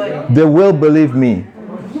 Yes. They will believe me.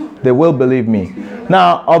 They will believe me.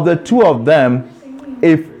 Now, of the two of them,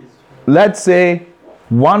 if let's say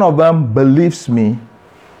one of them believes me,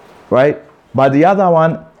 right? But the other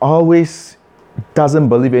one always doesn't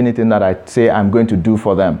believe anything that I say I'm going to do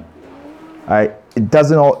for them. It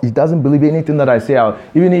doesn't believe anything that I say.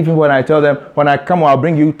 Even when I tell them, when I come, I'll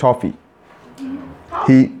bring you toffee.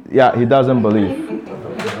 He doesn't believe.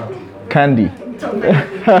 Candy.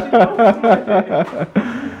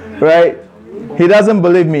 Right? He doesn't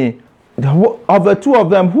believe me. Of the two of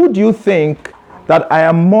them, who do you think that I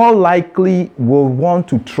am more likely will want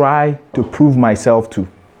to try to prove myself to?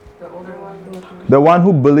 The one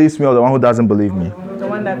who believes me or the one who doesn't believe me? The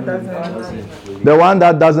one that doesn't. The one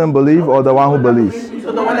that doesn't believe or the one who believes?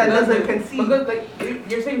 So the one that doesn't concede.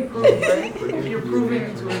 Because you're saying prove, right? If you're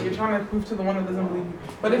proving to it, you're trying to prove to the one that doesn't believe you.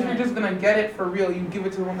 But if you're just gonna get it for real, you give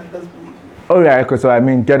it to the one that does believe you. Oh yeah, so I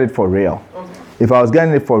mean get it for real. Okay. If I was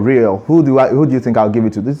getting it for real, who do you think I'll give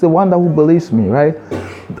it to? This is the one that who believes me, right?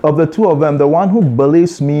 Of the two of them, the one who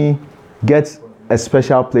believes me gets a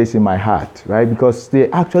special place in my heart, right? Because they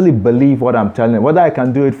actually believe what I'm telling them, whether I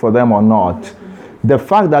can do it for them or not. The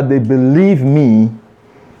fact that they believe me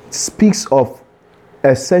speaks of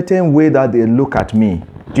a certain way that they look at me.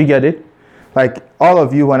 Do you get it? Like all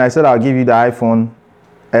of you, when I said I'll give you the iPhone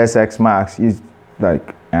SX Max, it's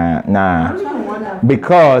like, nah.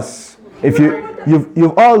 Because if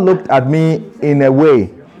you've all looked at me in a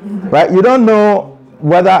way, right? You don't know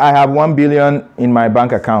whether I have 1 billion in my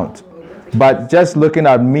bank account, but just looking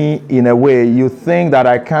at me in a way, you think that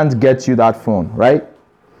I can't get you that phone, right?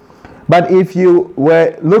 But if you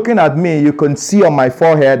were looking at me, you can see on my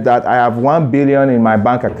forehead that I have 1 billion in my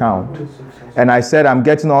bank account. And I said, I'm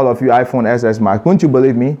getting all of you iPhone SS Max. Wouldn't you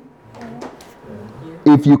believe me?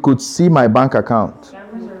 If you could see my bank account.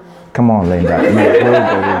 Come on, Linda. You will believe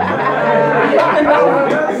me.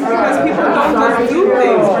 Because people don't just do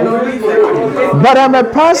things for no reason. But I'm a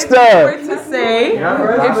pastor.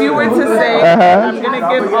 If you were to say, I'm going to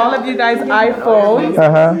give all of you guys iPhones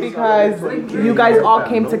because you guys all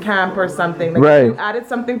came to camp or something. Like Right. if you added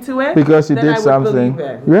something to it, Because you then did I would something. believe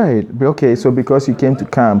it. Right. Okay, so because you came to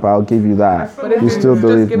camp, I'll give you that. But if You still just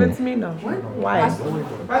believe give me. it to me, no. Why?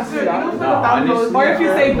 Pastor, you don't put $1,000. Or if you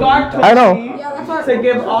say God told I know. me to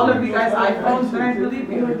give all of you guys iPhones, then I believe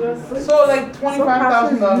you. So like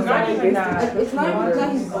 $25,000. It's not even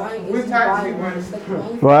that he's buying. It's With he's tax buying. refunds. It's like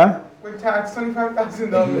money. What? With tax,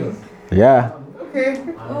 $25,000. Yeah. Okay.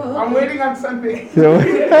 I'm waiting on Sunday.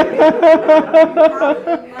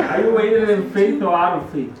 Are you waiting in faith or out of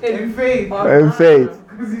faith? In faith. In faith.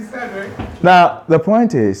 Because he said, right? Now, the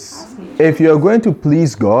point is, if you're going to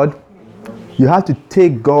please God, you have to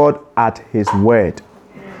take God at His word.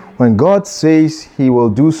 When God says He will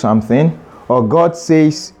do something, or God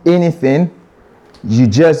says anything, you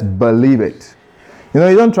just believe it. You know,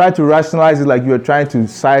 you don't try to rationalize it like you're trying to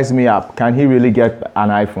size me up. Can he really get an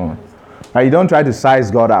iPhone? You don't try to size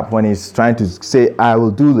God up when He's trying to say, I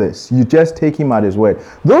will do this. You just take Him at His word.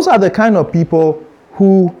 Those are the kind of people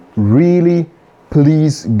who really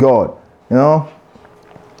please God. You know,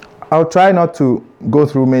 I'll try not to go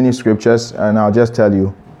through many scriptures, and I'll just tell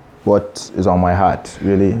you what is on my heart,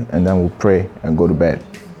 really, and then we'll pray and go to bed.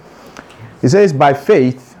 It says, by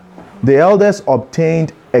faith, the elders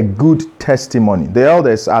obtained a good testimony. The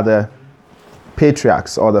elders are the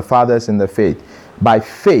patriarchs or the fathers in the faith. By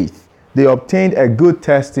faith, they obtained a good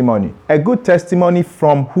testimony. A good testimony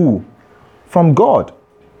from who? From God.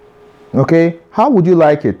 Okay? How would you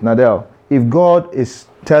like it, Nadel, if God is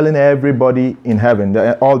telling everybody in heaven,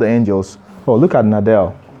 all the angels, oh, look at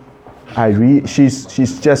Nadel.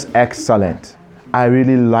 She's just excellent. I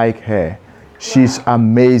really like her. She's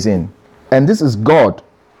amazing. And this is God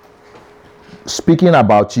speaking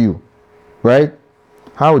about you, right?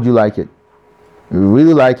 How would you like it? You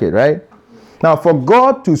really like it, right? Now, for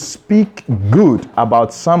God to speak good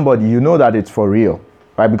about somebody, you know that it's for real,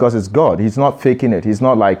 right? Because it's God. He's not faking it. He's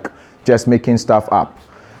not like just making stuff up.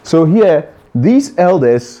 So here, these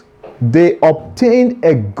elders, they obtained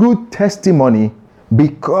a good testimony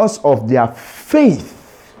because of their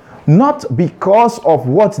faith, not because of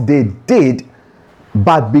what they did,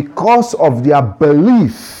 but because of their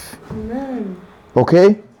belief. Amen.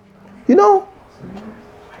 Okay? You know,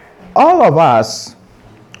 All of us,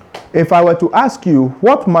 if I were to ask you,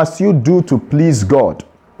 what must you do to please God?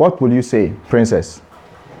 What will you say, princess?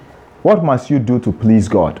 What must you do to please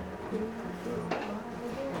God?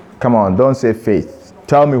 Come on, don't say faith.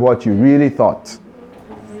 Tell me what you really thought.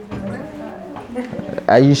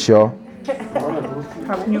 Are you sure?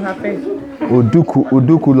 How can you have faith?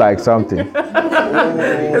 Uduku like something. It's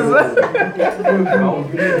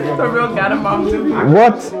a real Gadamam too.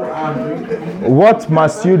 What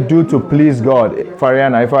must you do to please God?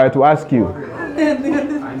 Fariana, if I were to ask you.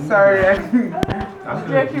 Sorry,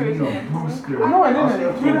 no, I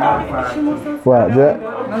didn't. Well,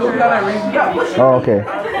 oh, okay.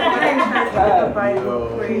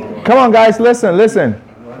 Come on, guys, listen.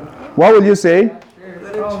 What will you say?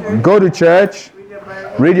 Go to church,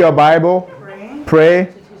 read your Bible,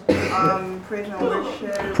 pray,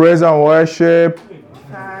 praise and worship,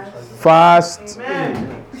 fast,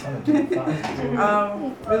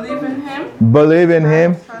 believe in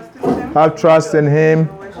Him, have trust in Him,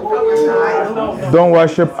 don't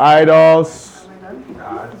worship idols.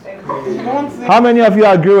 How many of you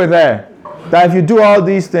agree with her? That if you do all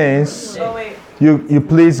these things, you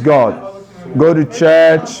please God. Go to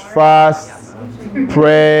church, fast,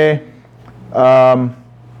 pray,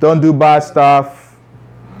 don't do bad stuff,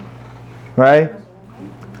 right?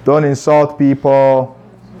 Don't insult people,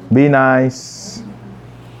 be nice.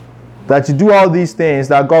 That you do all these things,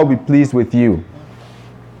 that God will be pleased with you.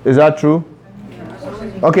 Is that true?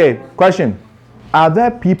 Okay, question. Are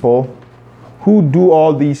there people who do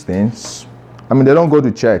all these things? I mean, they don't go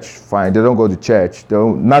to church, fine. They don't go to church. They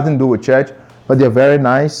don't nothing to do with church, but they're very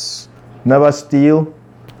nice, never steal,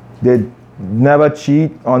 they never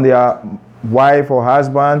cheat on their wife or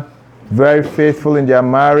husband, very faithful in their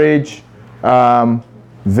marriage,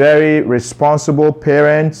 very responsible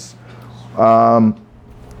parents,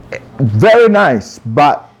 very nice,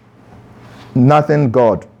 but nothing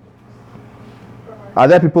God. Are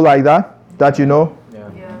there people like that you know? Yeah.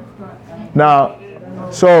 Now,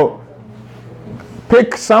 so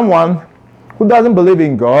pick someone who doesn't believe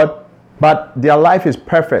in God, but their life is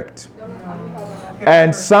perfect.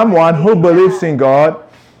 And someone who believes in God,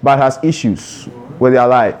 but has issues with their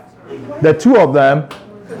life. The two of them,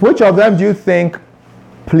 which of them do you think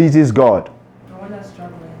pleases God? The one that's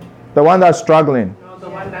struggling. The one that's struggling. No, the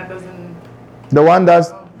one that doesn't. The one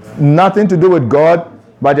that's nothing to do with God,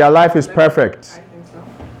 but their life is perfect.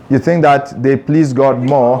 You think that they please God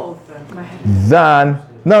more than...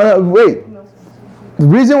 No, wait.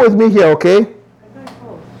 Reason with me here, okay?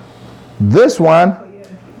 This one,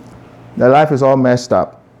 their life is all messed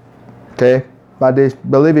up. Okay? But they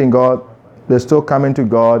believe in God. They're still coming to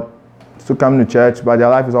God. Still coming to church, but their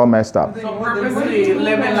life is all messed up. So purposely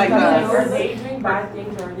living like that. Or they doing bad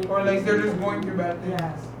things, Or like they're just going through bad things.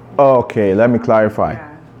 Yes. Okay, let me clarify.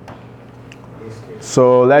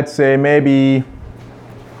 So let's say maybe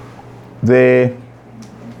they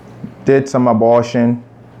did some abortion.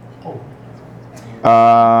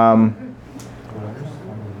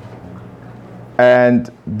 And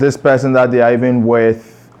this person that they are even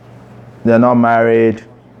with, they're not married.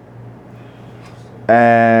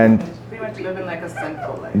 And Pretty much living like a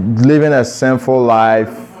sinful life. living a sinful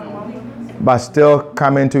life, but still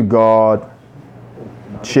coming to God,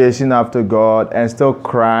 chasing after God, and still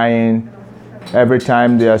crying. Every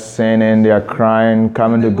time they are sinning, they are crying,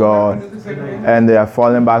 coming to God, and they are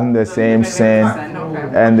falling back in the same sin,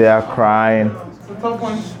 and they are crying.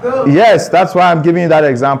 Yes, that's why I'm giving you that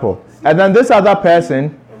example. And then this other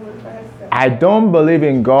person, I don't believe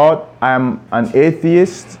in God, I'm an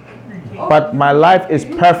atheist, but my life is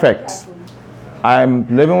perfect. I'm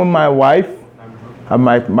living with my wife, and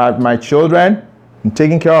my children, I'm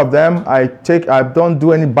taking care of them. I don't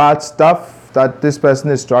do any bad stuff that this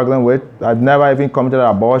person is struggling with. I've never even committed an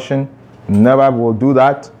abortion, never will do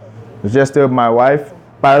that. It's just still my wife,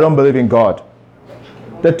 but I don't believe in God.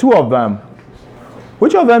 The two of them,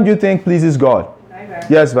 which of them do you think pleases God?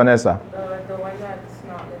 Yes, Vanessa. The one that's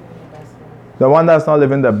not living the best life. The one that's not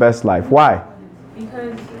living the best life. Why?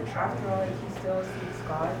 Because after all, like, he still sees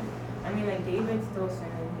God. I mean, like, David still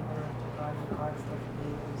sinning, he went after God, and God still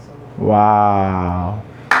forgave him. So, Wow.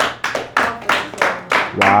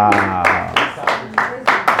 Wow.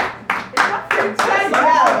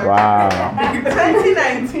 Wow.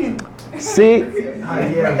 2019. See?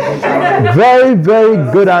 Very, very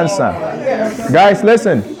good answer. Guys,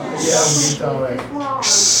 listen.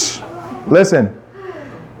 Listen.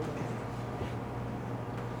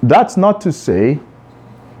 That's not to say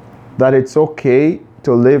that it's okay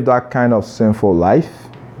to live that kind of sinful life.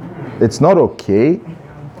 It's not okay.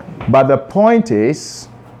 But the point is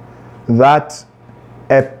that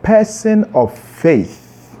a person of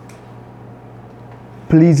faith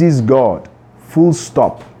pleases God. Full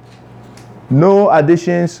stop. No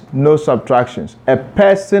additions, no subtractions. A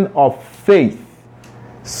person of faith,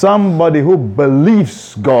 somebody who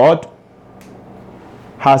believes God,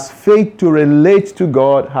 has faith to relate to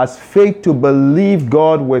God, has faith to believe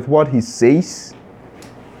God with what he says,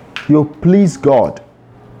 you'll please God.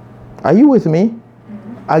 Are you with me?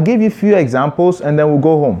 I'll give you a few examples and then we'll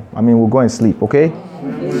go home. We'll go and sleep, okay?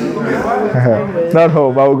 Not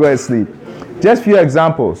home, but we'll go and sleep. Just few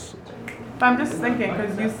examples. I'm just thinking,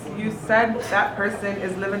 because you said that person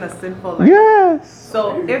is living a sinful life. Yes.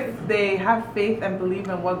 So if they have faith and believe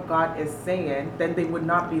in what God is saying, then they would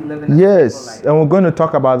not be living a sinful life. And we're going to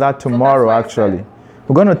talk about that tomorrow, actually.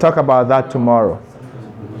 We're going to talk about that tomorrow.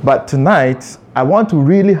 But tonight, I want to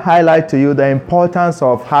really highlight to you the importance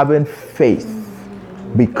of having faith,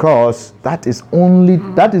 because that is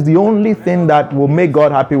the only thing that will make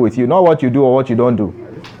God happy with you, not what you do or what you don't do.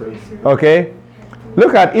 Okay?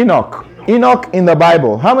 Look at Enoch. Enoch in the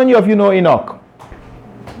Bible. How many of you know Enoch?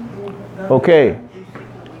 Okay.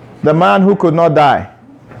 The man who could not die.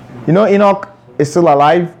 You know Enoch is still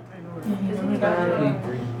alive?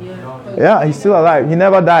 Yeah, he's still alive. He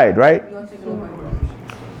never died, right?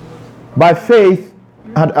 By faith,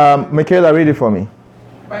 Michaela, read it for me.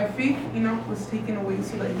 By faith, Enoch was taken away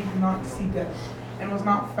so that he did not see death, and was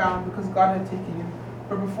not found because God had taken him.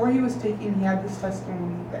 For before he was taken, he had this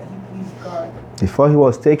testimony that he pleased God. Before he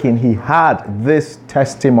was taken, he had this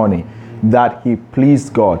testimony that he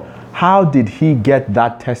pleased God. How did he get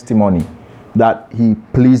that testimony that he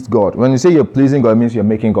pleased God? When you say you're pleasing God, it means you're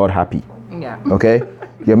making God happy. Yeah. Okay?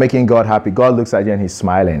 You're making God happy. God looks at you and he's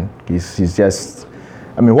smiling. He's just,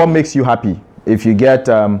 what makes you happy? If you get,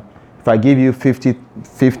 if I give you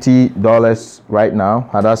 $50 right now,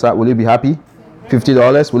 Hadassah, will you be happy?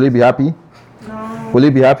 $50, will you be happy? No. Will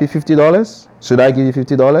you be happy? $50? Should I give you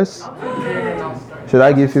 $50? Should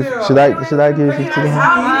I give you $50?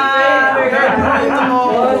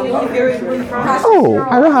 Oh,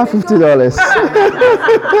 I don't have $50.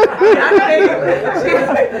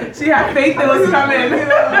 She had faith it was coming.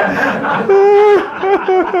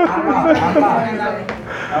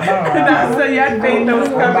 So you had faith it was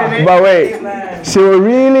coming. But wait, she will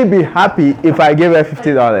really be happy if I give her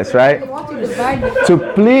 $50, right? To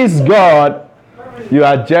please God, you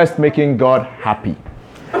are just making God happy.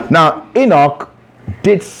 Now, Enoch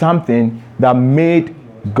did something that made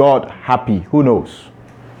God happy. Who knows?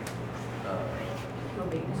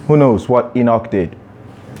 Who knows what Enoch did?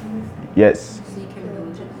 Yes.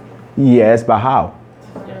 Yes, but how?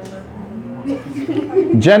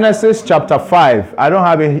 Genesis chapter 5. I don't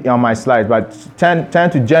have it on my slide, but turn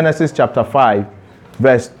to Genesis chapter 5,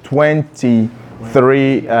 verse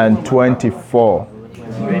 23 and 24.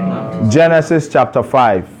 Genesis chapter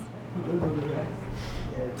 5.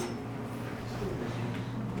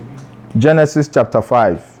 Genesis chapter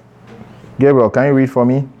 5. Gabriel, can you read for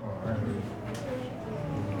me?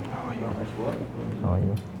 How are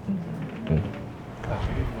you?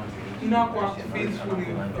 Enoch walked faithfully.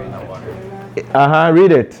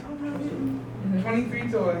 Read it.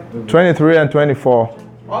 23 to 23 and 24.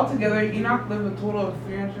 Altogether, Enoch lived a total of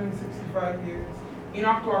 365 years.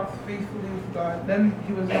 Enoch walked faithfully with God. Then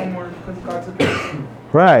he was no more because God took him.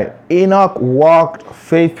 Right. Enoch walked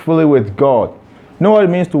faithfully with God. You know what it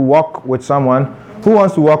means to walk with someone? Who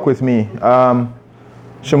wants to walk with me?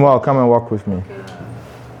 Shemuel, come and walk with me.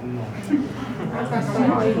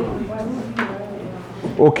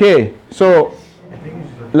 Okay, so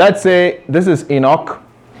let's say this is Enoch,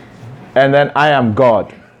 and then I am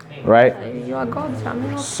God, right? You are God, so I'm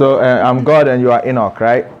Enoch. So I'm God and you are Enoch,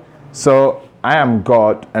 right? So I am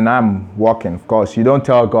God and I'm walking. Of course, you don't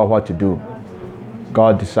tell God what to do.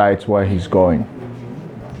 God decides where he's going.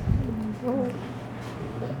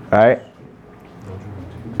 Right?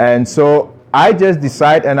 And so I just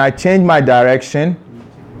decide and I change my direction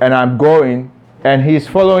and I'm going and he's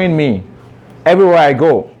following me everywhere I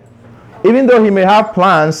go. Even though he may have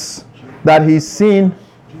plans that he's seen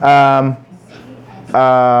Anel,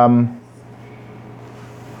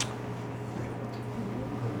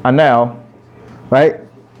 right?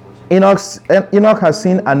 Enoch has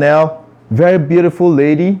seen Anel, very beautiful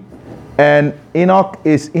lady, and Enoch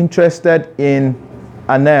is interested in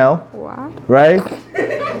Anel. What? Right?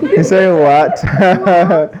 He said what?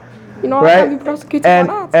 You know, right? I can be prosecuted for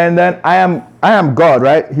that. And then I am God,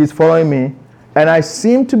 right? He's following me, and I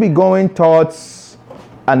seem to be going towards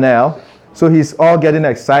Anel. So he's all getting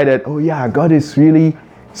excited. Oh yeah, God is really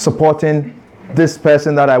supporting this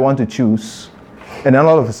person that I want to choose. And then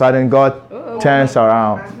all of a sudden, God turns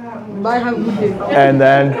around. Bye, have a good day. And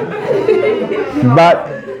then, but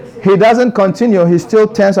he doesn't continue. He still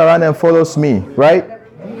turns around and follows me, right?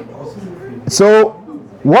 So,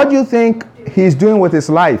 what do you think he's doing with his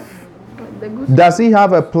life? Does he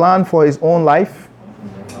have a plan for his own life?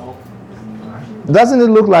 Doesn't it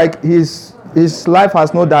look like his life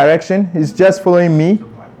has no direction? He's just following me.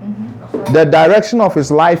 The direction of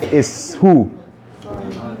his life is who?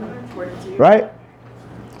 Right?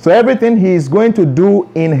 So everything he's going to do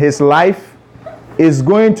in his life is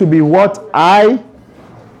going to be what I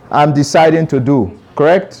am deciding to do.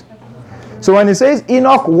 Correct? So when he says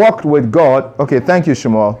Enoch walked with God, okay, thank you,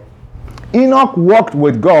 Shmuel. Enoch walked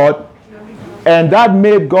with God, and that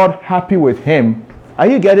made God happy with him. Are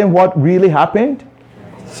you getting what really happened?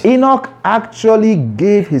 Enoch actually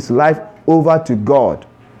gave his life over to God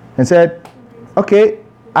and said, okay,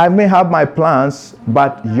 I may have my plans,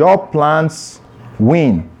 but your plans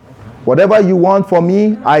win. Whatever you want for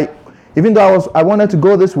me, even though I wanted to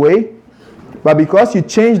go this way, but because you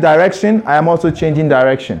changed direction, I am also changing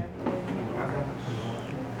direction.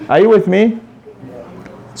 Are you with me?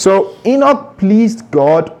 So Enoch pleased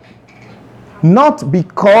God not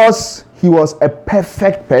because he was a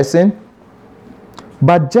perfect person,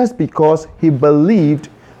 but just because he believed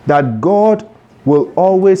that God will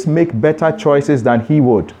always make better choices than he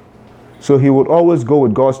would. So he would always go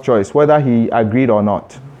with God's choice, whether he agreed or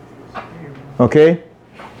not. Okay?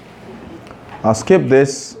 I'll skip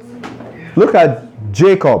this. Look at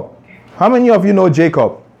Jacob. How many of you know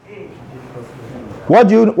Jacob? What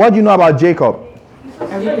do you know about Jacob?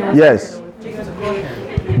 Yes.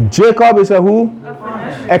 Jacob is a who?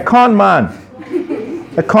 A con man.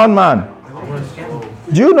 A con man.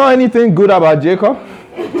 Do you know anything good about Jacob?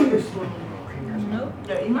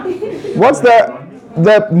 What's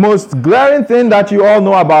the most glaring thing that you all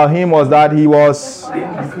know about him was that he was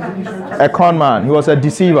a con man. He was a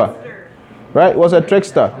deceiver. Right? He was a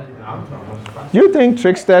trickster. Do you think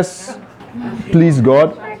tricksters please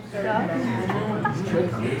God?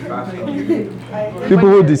 People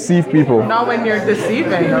who deceive people. Not when you're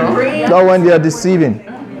deceiving, no. Not when they are deceiving.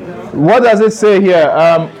 What does it say here?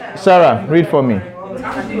 Sarah, read for me.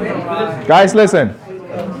 Guys, listen.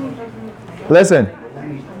 Listen.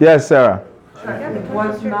 Yes, Sarah.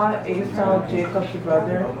 Was not Esau Jacob's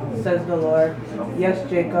brother, says the Lord? Yes,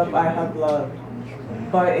 Jacob I have loved,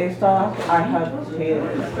 but Esau I have hated.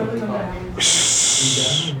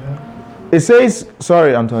 It says,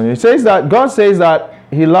 sorry, Antonio. It says that God says that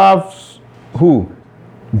he loves who?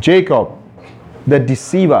 Jacob, the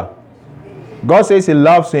deceiver. God says he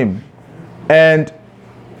loves him. And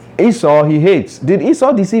Esau he hates. Did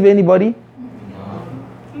Esau deceive anybody?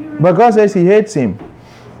 But God says he hates him.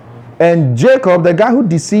 And Jacob, the guy who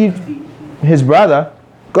deceived his brother,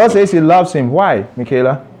 God says he loves him. Why,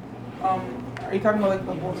 Michaela? Are you talking about like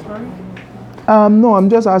the whole story? No, I'm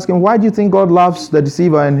just asking, why do you think God loves the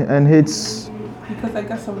deceiver and hates? Because I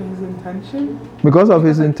guess of his intention. Because of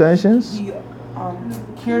his intentions? He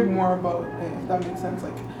cared more about it, if that makes sense.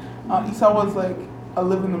 Like Esau was like a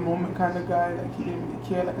live in the moment kind of guy. Like he didn't really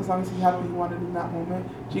care. Like as long as he had what he wanted in that moment.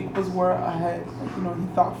 Jacob was more ahead. Like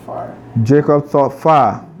he thought far. Jacob thought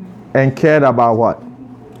far and cared about what?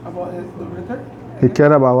 About the river. He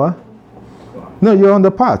cared about what? No, you're on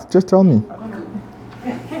the path. Just tell me.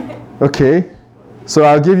 Okay. So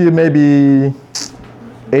I'll give you maybe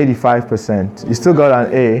 85%. You still got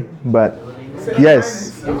an A, but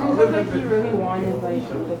yes. I think he really wanted like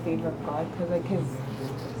the favor of God because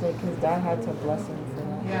his dad had to bless him for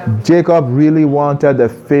that. Yeah. Jacob really wanted the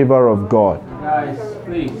favor of God. Guys,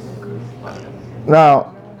 please.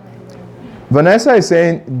 Now, Vanessa is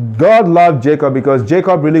saying God loved Jacob because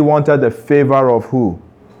Jacob really wanted the favor of who?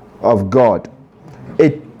 Of God.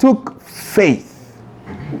 It took faith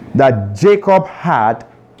that Jacob had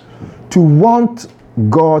to want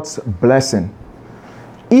God's blessing.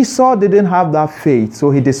 Esau didn't have that faith, so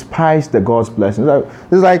he despised the God's blessing.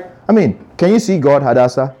 It's like, can you see God,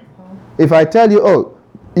 Hadassah? If I tell you,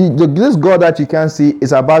 this God that you can't see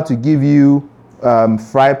is about to give you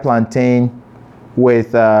fried plantain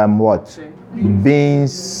with what?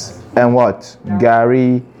 Beans and what?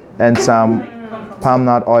 Gari and some palm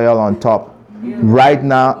nut oil on top. Right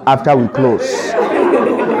now, after we close.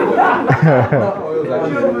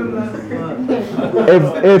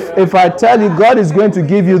 If I tell you God is going to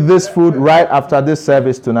give you this food right after this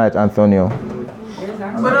service tonight, Antonio,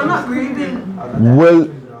 But I'm not grieving.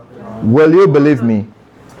 will you believe me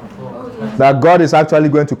that God is actually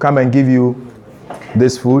going to come and give you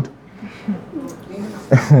this food?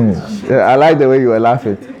 I like the way you were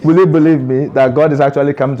laughing. Will you believe me that God is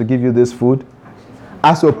actually coming to give you this food?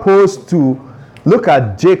 As opposed to, look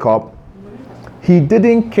at Jacob. He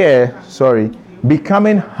didn't care,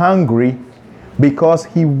 becoming hungry because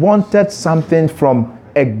he wanted something from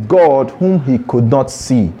a God whom he could not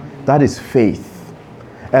see. That is faith.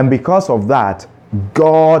 And because of that,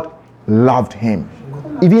 God loved him.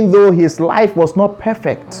 Even though his life was not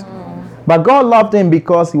perfect. But God loved him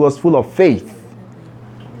because he was full of faith.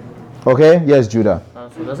 Okay? Yes, Judah.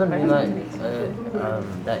 So does that mean that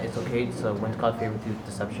it's okay to win God's favor through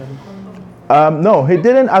deception? No, he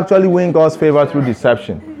didn't actually win God's favor through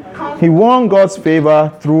deception. He won God's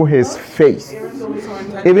favor through his faith,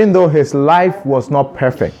 even though his life was not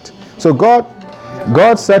perfect. So God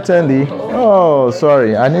certainly. Oh,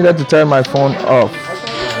 sorry, I needed to turn my phone off.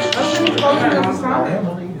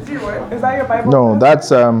 Is that your Bible? No,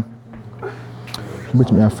 that's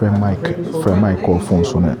which me a friend Mike call phone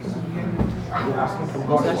so net.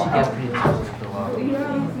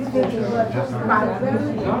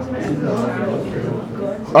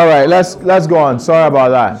 All right, let's go on. Sorry about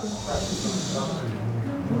that.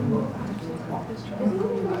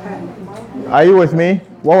 Are you with me?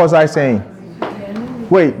 What was I saying?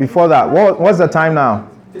 Wait, before that, what's the time now?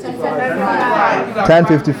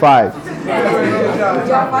 10:55.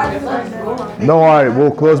 Don't worry,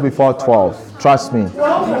 we'll close before 12. Trust me.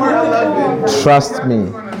 Trust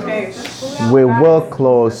me. We will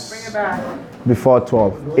close before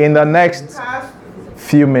 12. In the next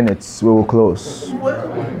few minutes, we will close.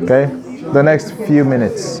 Okay? The next few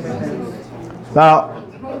minutes. Now,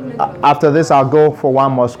 after this, I'll go for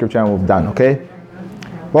one more scripture and we're done. Okay?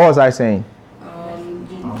 What was I saying?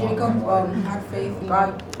 Jacob had faith in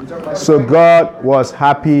God. So God was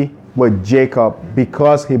happy with Jacob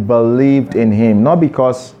because he believed in him, not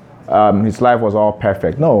because his life was all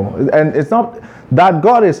perfect. No, and it's not that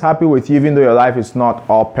God is happy with you even though your life is not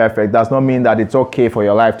all perfect. Does not mean that it's okay for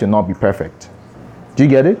your life to not be perfect. Do you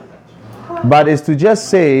get it? But it's to just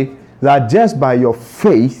say that just by your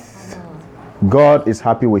faith, God is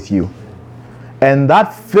happy with you. And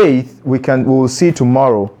that faith, we will see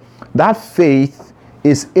tomorrow, that faith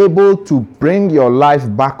is able to bring your life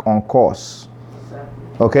back on course.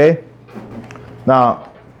 Okay?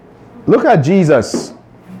 Now, look at Jesus.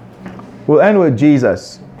 We'll end with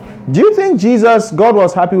Jesus. Do you think God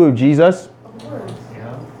was happy with Jesus?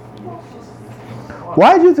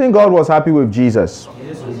 Why do you think God was happy with Jesus?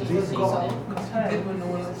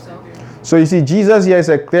 So you see, Jesus here is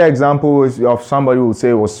a clear example of somebody who would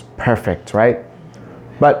say was perfect, right?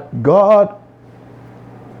 But God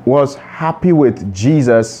was happy with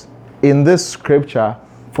Jesus in this scripture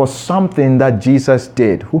for something that Jesus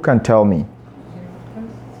did. Who can tell me?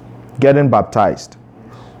 Getting baptized.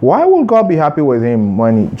 Why will God be happy with him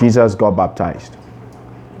when Jesus got baptized?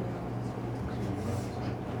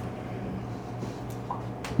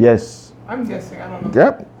 Yes. I'm guessing. I don't know.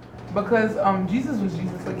 Yep. Because Jesus was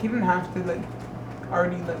Jesus. Like he didn't have to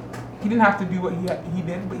he didn't have to do what he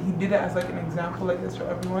did, but he did it as like an example like this for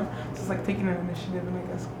everyone. So it's like taking an initiative and I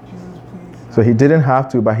guess Jesus, please. So he didn't have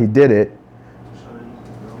to, but he did it.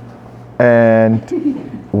 And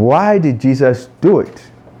why did Jesus do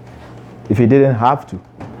it if he didn't have to?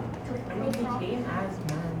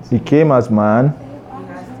 He came as man.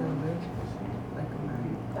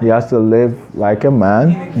 He has to live like a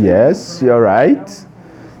man. Yes, you're right.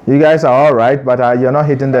 You guys are all right, but you're not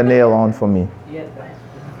hitting the nail on for me.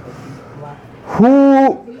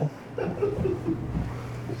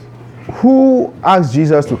 Who asked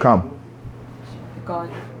Jesus to come?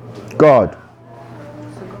 God.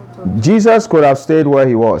 Jesus could have stayed where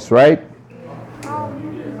he was, right?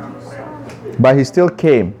 But he still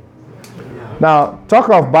came. Now, talk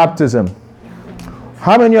of baptism.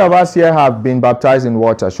 How many of us here have been baptized in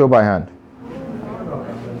water? Show by hand.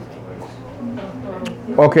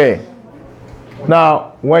 Okay.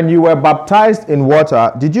 Now, when you were baptized in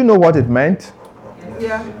water, did you know what it meant?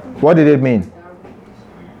 Yeah. What did it mean?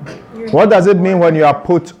 What does it mean when you are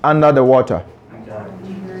put under the water?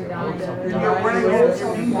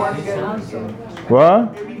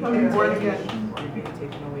 What?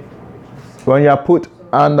 When you are put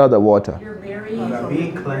under the water.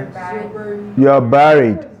 You are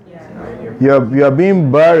buried. You are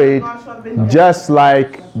being buried just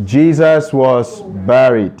like Jesus was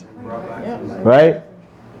buried. Right?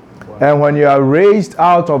 And when you are raised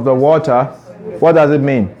out of the water, what does it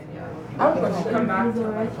mean?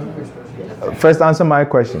 First answer my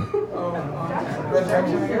question.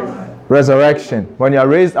 Resurrection. When you are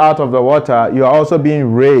raised out of the water, you are also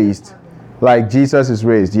being raised like Jesus is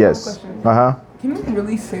raised. Yes. Uh-huh. Can you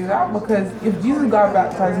really say that? Because if Jesus got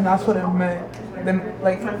baptized and that's what it meant, then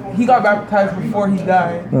like he got baptized before he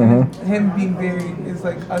died. And him being buried is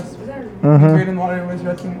like us being buried in water and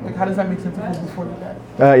resurrecting. Like how does that make sense if it was before he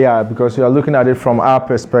died? Yeah, because you are looking at it from our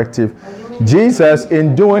perspective. Jesus,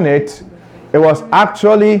 in doing it, it was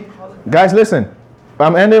actually, guys, listen.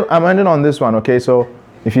 I'm ending on this one. Okay, so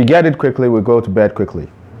If you get it quickly, we go to bed quickly.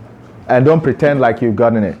 And don't pretend like you've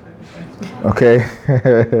gotten it. Okay?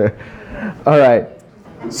 All right.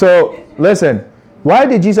 So, listen. Why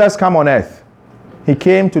did Jesus come on earth? He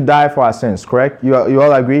came to die for our sins, correct? You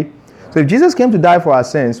all agree? So if Jesus came to die for our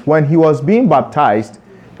sins, when he was being baptized,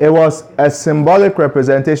 it was a symbolic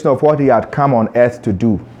representation of what he had come on earth to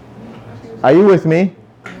do. Are you with me?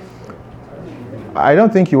 I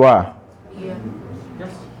don't think you are.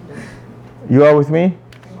 You are with me?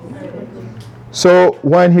 So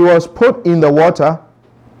when he was put in the water,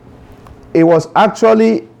 it was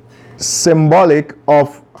actually symbolic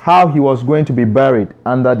of how he was going to be buried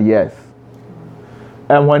under the earth.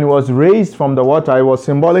 And when he was raised from the water, it was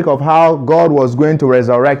symbolic of how God was going to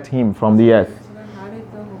resurrect him from the earth. So then how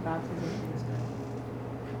did the whole baptism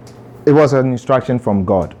start? It was an instruction from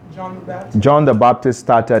God. John the Baptist. John the Baptist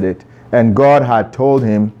started it, and God had told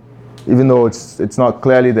him, even though it's not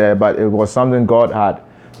clearly there, but it was something God had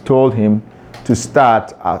told him to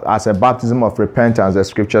start as a baptism of repentance, the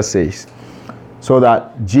scripture says. So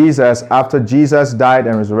that Jesus, after Jesus died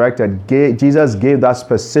and resurrected, Jesus gave that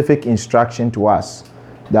specific instruction to us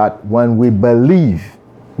that when we believe,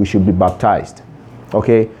 we should be baptized.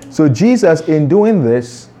 Okay? So Jesus, in doing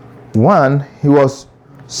this, one, he was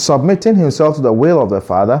submitting himself to the will of the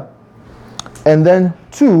Father. And then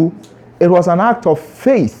two, it was an act of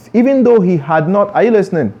faith. Even though he had not, are you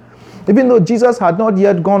listening? Even though Jesus had not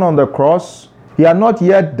yet gone on the cross, he had not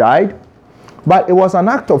yet died, but it was an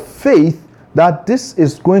act of faith that this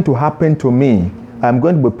is going to happen to me. I'm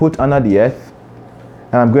going to be put under the earth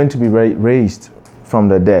and I'm going to be raised from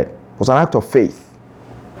the dead. It was an act of faith.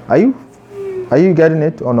 Are you getting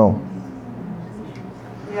it or no?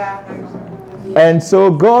 Yeah. And so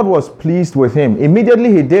God was pleased with him.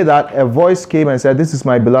 Immediately he did that, a voice came and said, "This is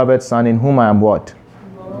my beloved son in whom I am what?"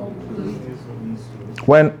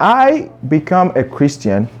 When I become a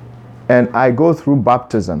Christian and I go through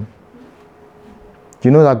baptism, do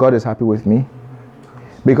you know that God is happy with me?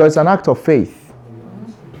 Because it's an act of faith.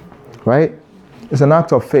 Right? It's an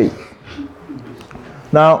act of faith.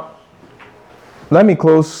 Now, let me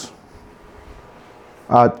close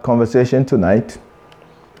our conversation tonight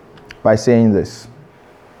by saying this.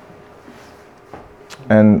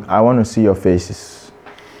 And I want to see your faces,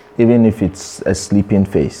 even if it's a sleeping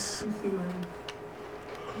face.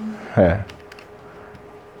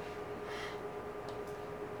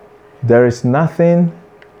 There is nothing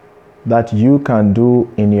that you can do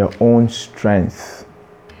in your own strength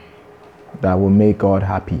that will make God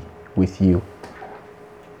happy with you.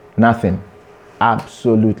 Nothing.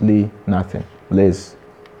 Absolutely nothing. Liz,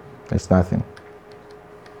 there's nothing.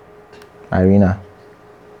 Irina,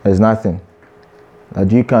 there's nothing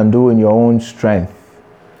that you can do in your own strength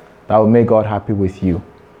that will make God happy with you.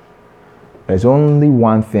 There's only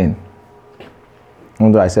one thing.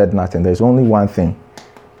 Although I said nothing, there's only one thing.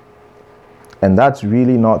 And that's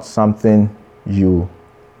really not something you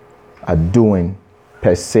are doing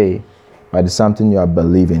per se, but it's something you are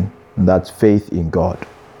believing. And that's faith in God.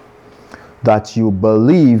 That you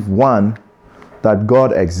believe, one, that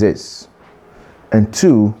God exists. And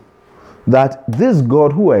two, that this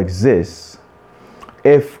God who exists,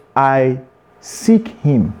 if I seek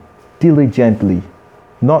him diligently,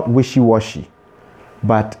 not wishy-washy,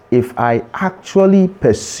 but if I actually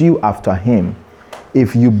pursue after him,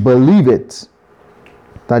 if you believe it,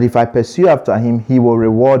 that if I pursue after him, he will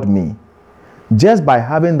reward me. Just by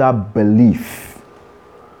having that belief,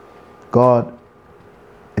 God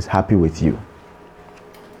is happy with you.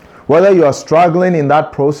 Whether you are struggling in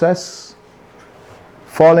that process,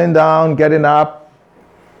 falling down, getting up,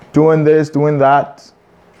 doing this, doing that,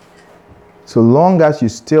 so long as you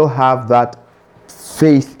still have that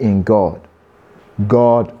faith in God,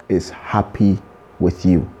 God is happy with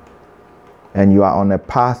you. And you are on a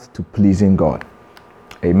path to pleasing God.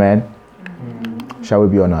 Amen. Shall we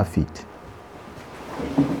be on our feet?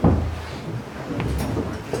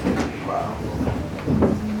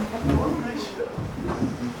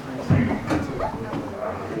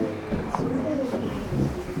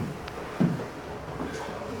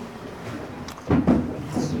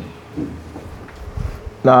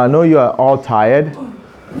 Now I know you are all tired,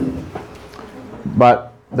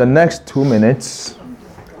 but the next 2 minutes,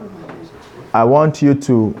 I want you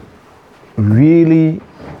to really,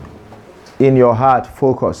 in your heart,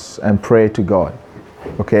 focus and pray to God.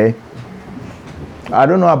 Okay? I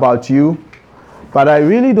don't know about you, but I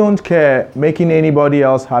really don't care making anybody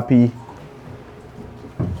else happy.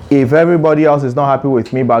 If everybody else is not happy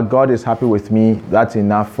with me, but God is happy with me, that's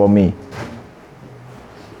enough for me.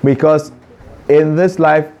 Because in this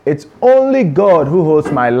life, it's only God who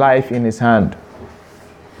holds my life in his hand.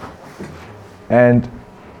 And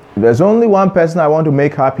If there's only one person I want to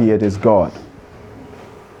make happy, it is God.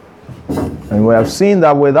 And we have seen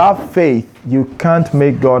that without faith, you can't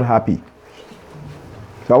make God happy.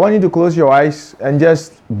 So I want you to close your eyes and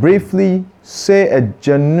just briefly say a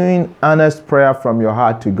genuine, honest prayer from your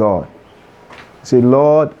heart to God. Say,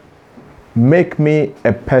 Lord, make me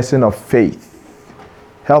a person of faith.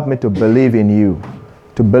 Help me to believe in you,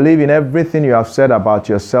 to believe in everything you have said about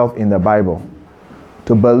yourself in the Bible,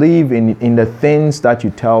 to believe in the things that you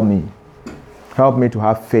tell me. Help me to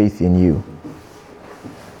have faith in you.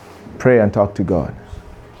 Pray and talk to God.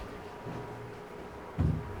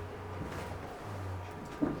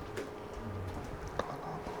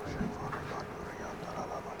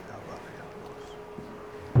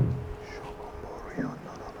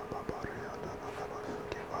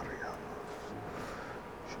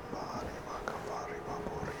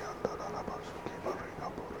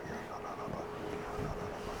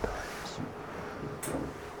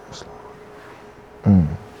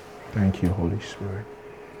 Thank you, Holy Spirit.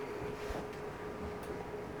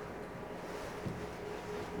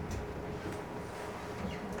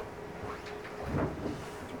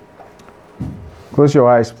 Close your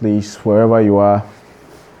eyes, please, wherever you are.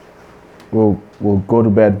 We'll go to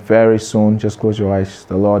bed very soon. Just close your eyes.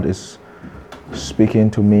 The Lord is speaking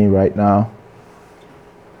to me right now.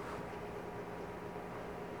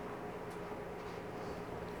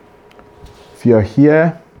 If you're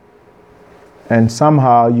here and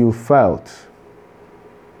somehow you felt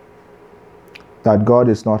that God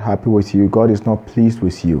is not happy with you, God is not pleased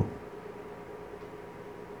with you,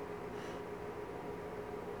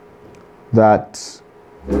 that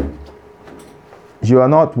you are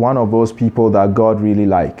not one of those people that God really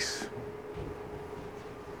likes.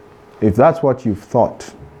 If that's what you've thought,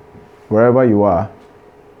 wherever you are,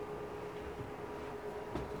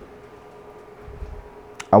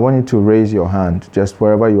 I want you to raise your hand, just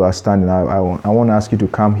wherever you are standing. I won't ask you to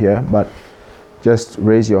come here, but just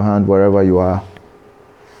raise your hand wherever you are.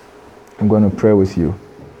 I'm going to pray with you.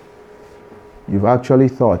 You've actually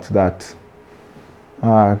thought that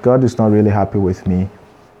God is not really happy with me.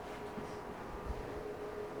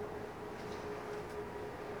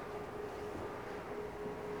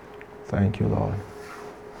 Thank you, Lord.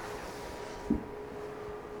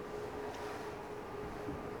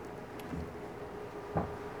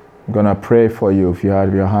 I'm going to pray for you. If you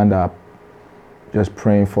have your hand up, just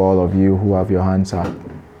praying for all of you who have your hands up.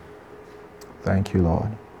 Thank you, Lord.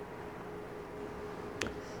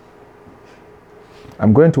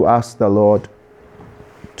 I'm going to ask the Lord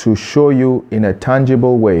to show you in a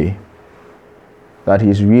tangible way that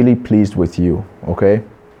He's really pleased with you, okay?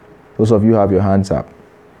 Those of you who have your hands up.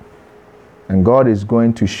 And God is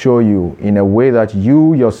going to show you in a way that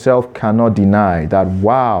you yourself cannot deny that,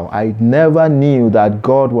 wow, I never knew that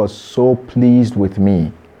God was so pleased with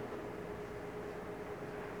me.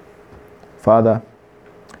 Father,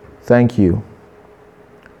 thank you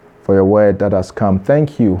for your word that has come.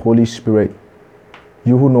 Thank you, Holy Spirit,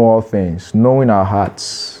 you who know all things, knowing our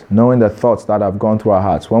hearts, knowing the thoughts that have gone through our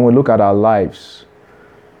hearts. When we look at our lives,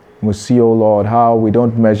 we see, oh Lord, how we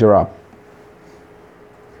don't measure up.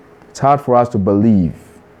 It's hard for us to believe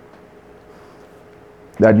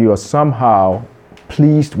that you are somehow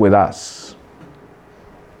pleased with us.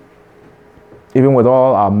 Even with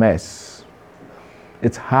all our mess,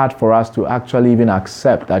 it's hard for us to actually even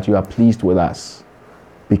accept that you are pleased with us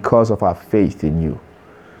because of our faith in you.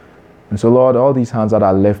 And so, Lord, all these hands that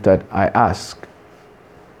are lifted, I ask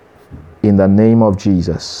in the name of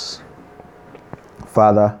Jesus.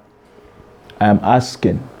 Father, I am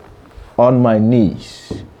asking on my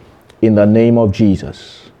knees in the name of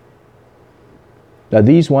Jesus that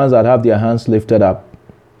these ones that have their hands lifted up,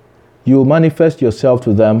 you will manifest yourself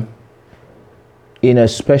to them in a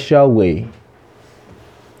special way.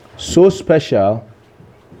 So special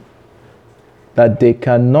that they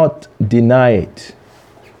cannot deny it.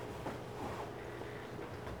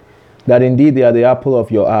 That indeed they are the apple of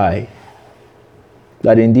your eye.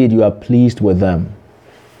 That indeed you are pleased with them.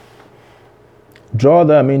 Draw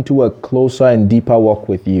them into a closer and deeper walk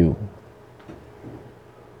with you.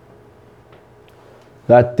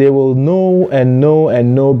 That they will know and know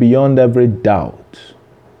and know beyond every doubt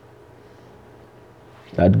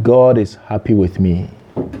that God is happy with me.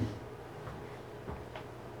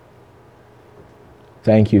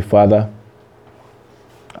 Thank you, Father.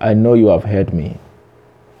 I know you have heard me.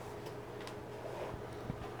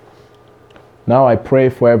 Now I pray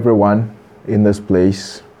for everyone in this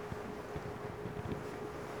place.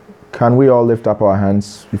 Can we all lift up our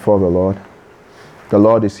hands before the Lord? The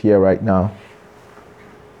Lord is here right now.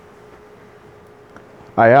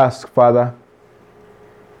 I ask, Father,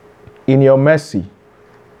 in your mercy,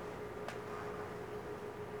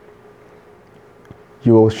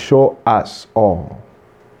 you will show us all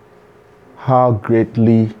how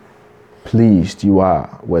greatly pleased you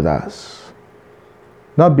are with us.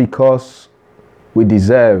 Not because we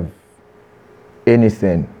deserve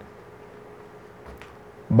anything,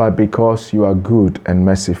 but because you are good and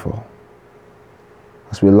merciful.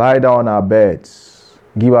 As we lie down on our beds,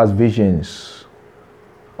 give us visions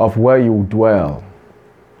of where you dwell.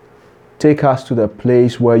 Take us to the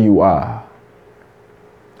place where you are.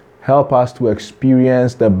 Help us to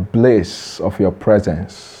experience the bliss of your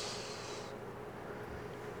presence.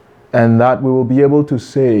 And that we will be able to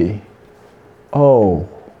say, oh,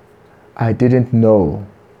 I didn't know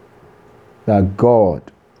that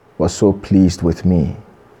God was so pleased with me.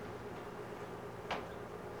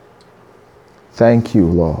 Thank you,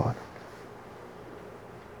 Lord.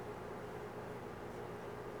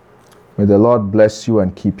 May the Lord bless you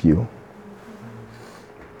and keep you.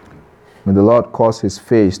 May the Lord cause his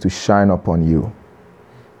face to shine upon you.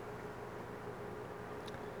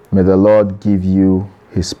 May the Lord give you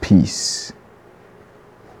his peace.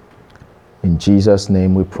 In Jesus'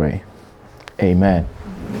 name we pray. Amen.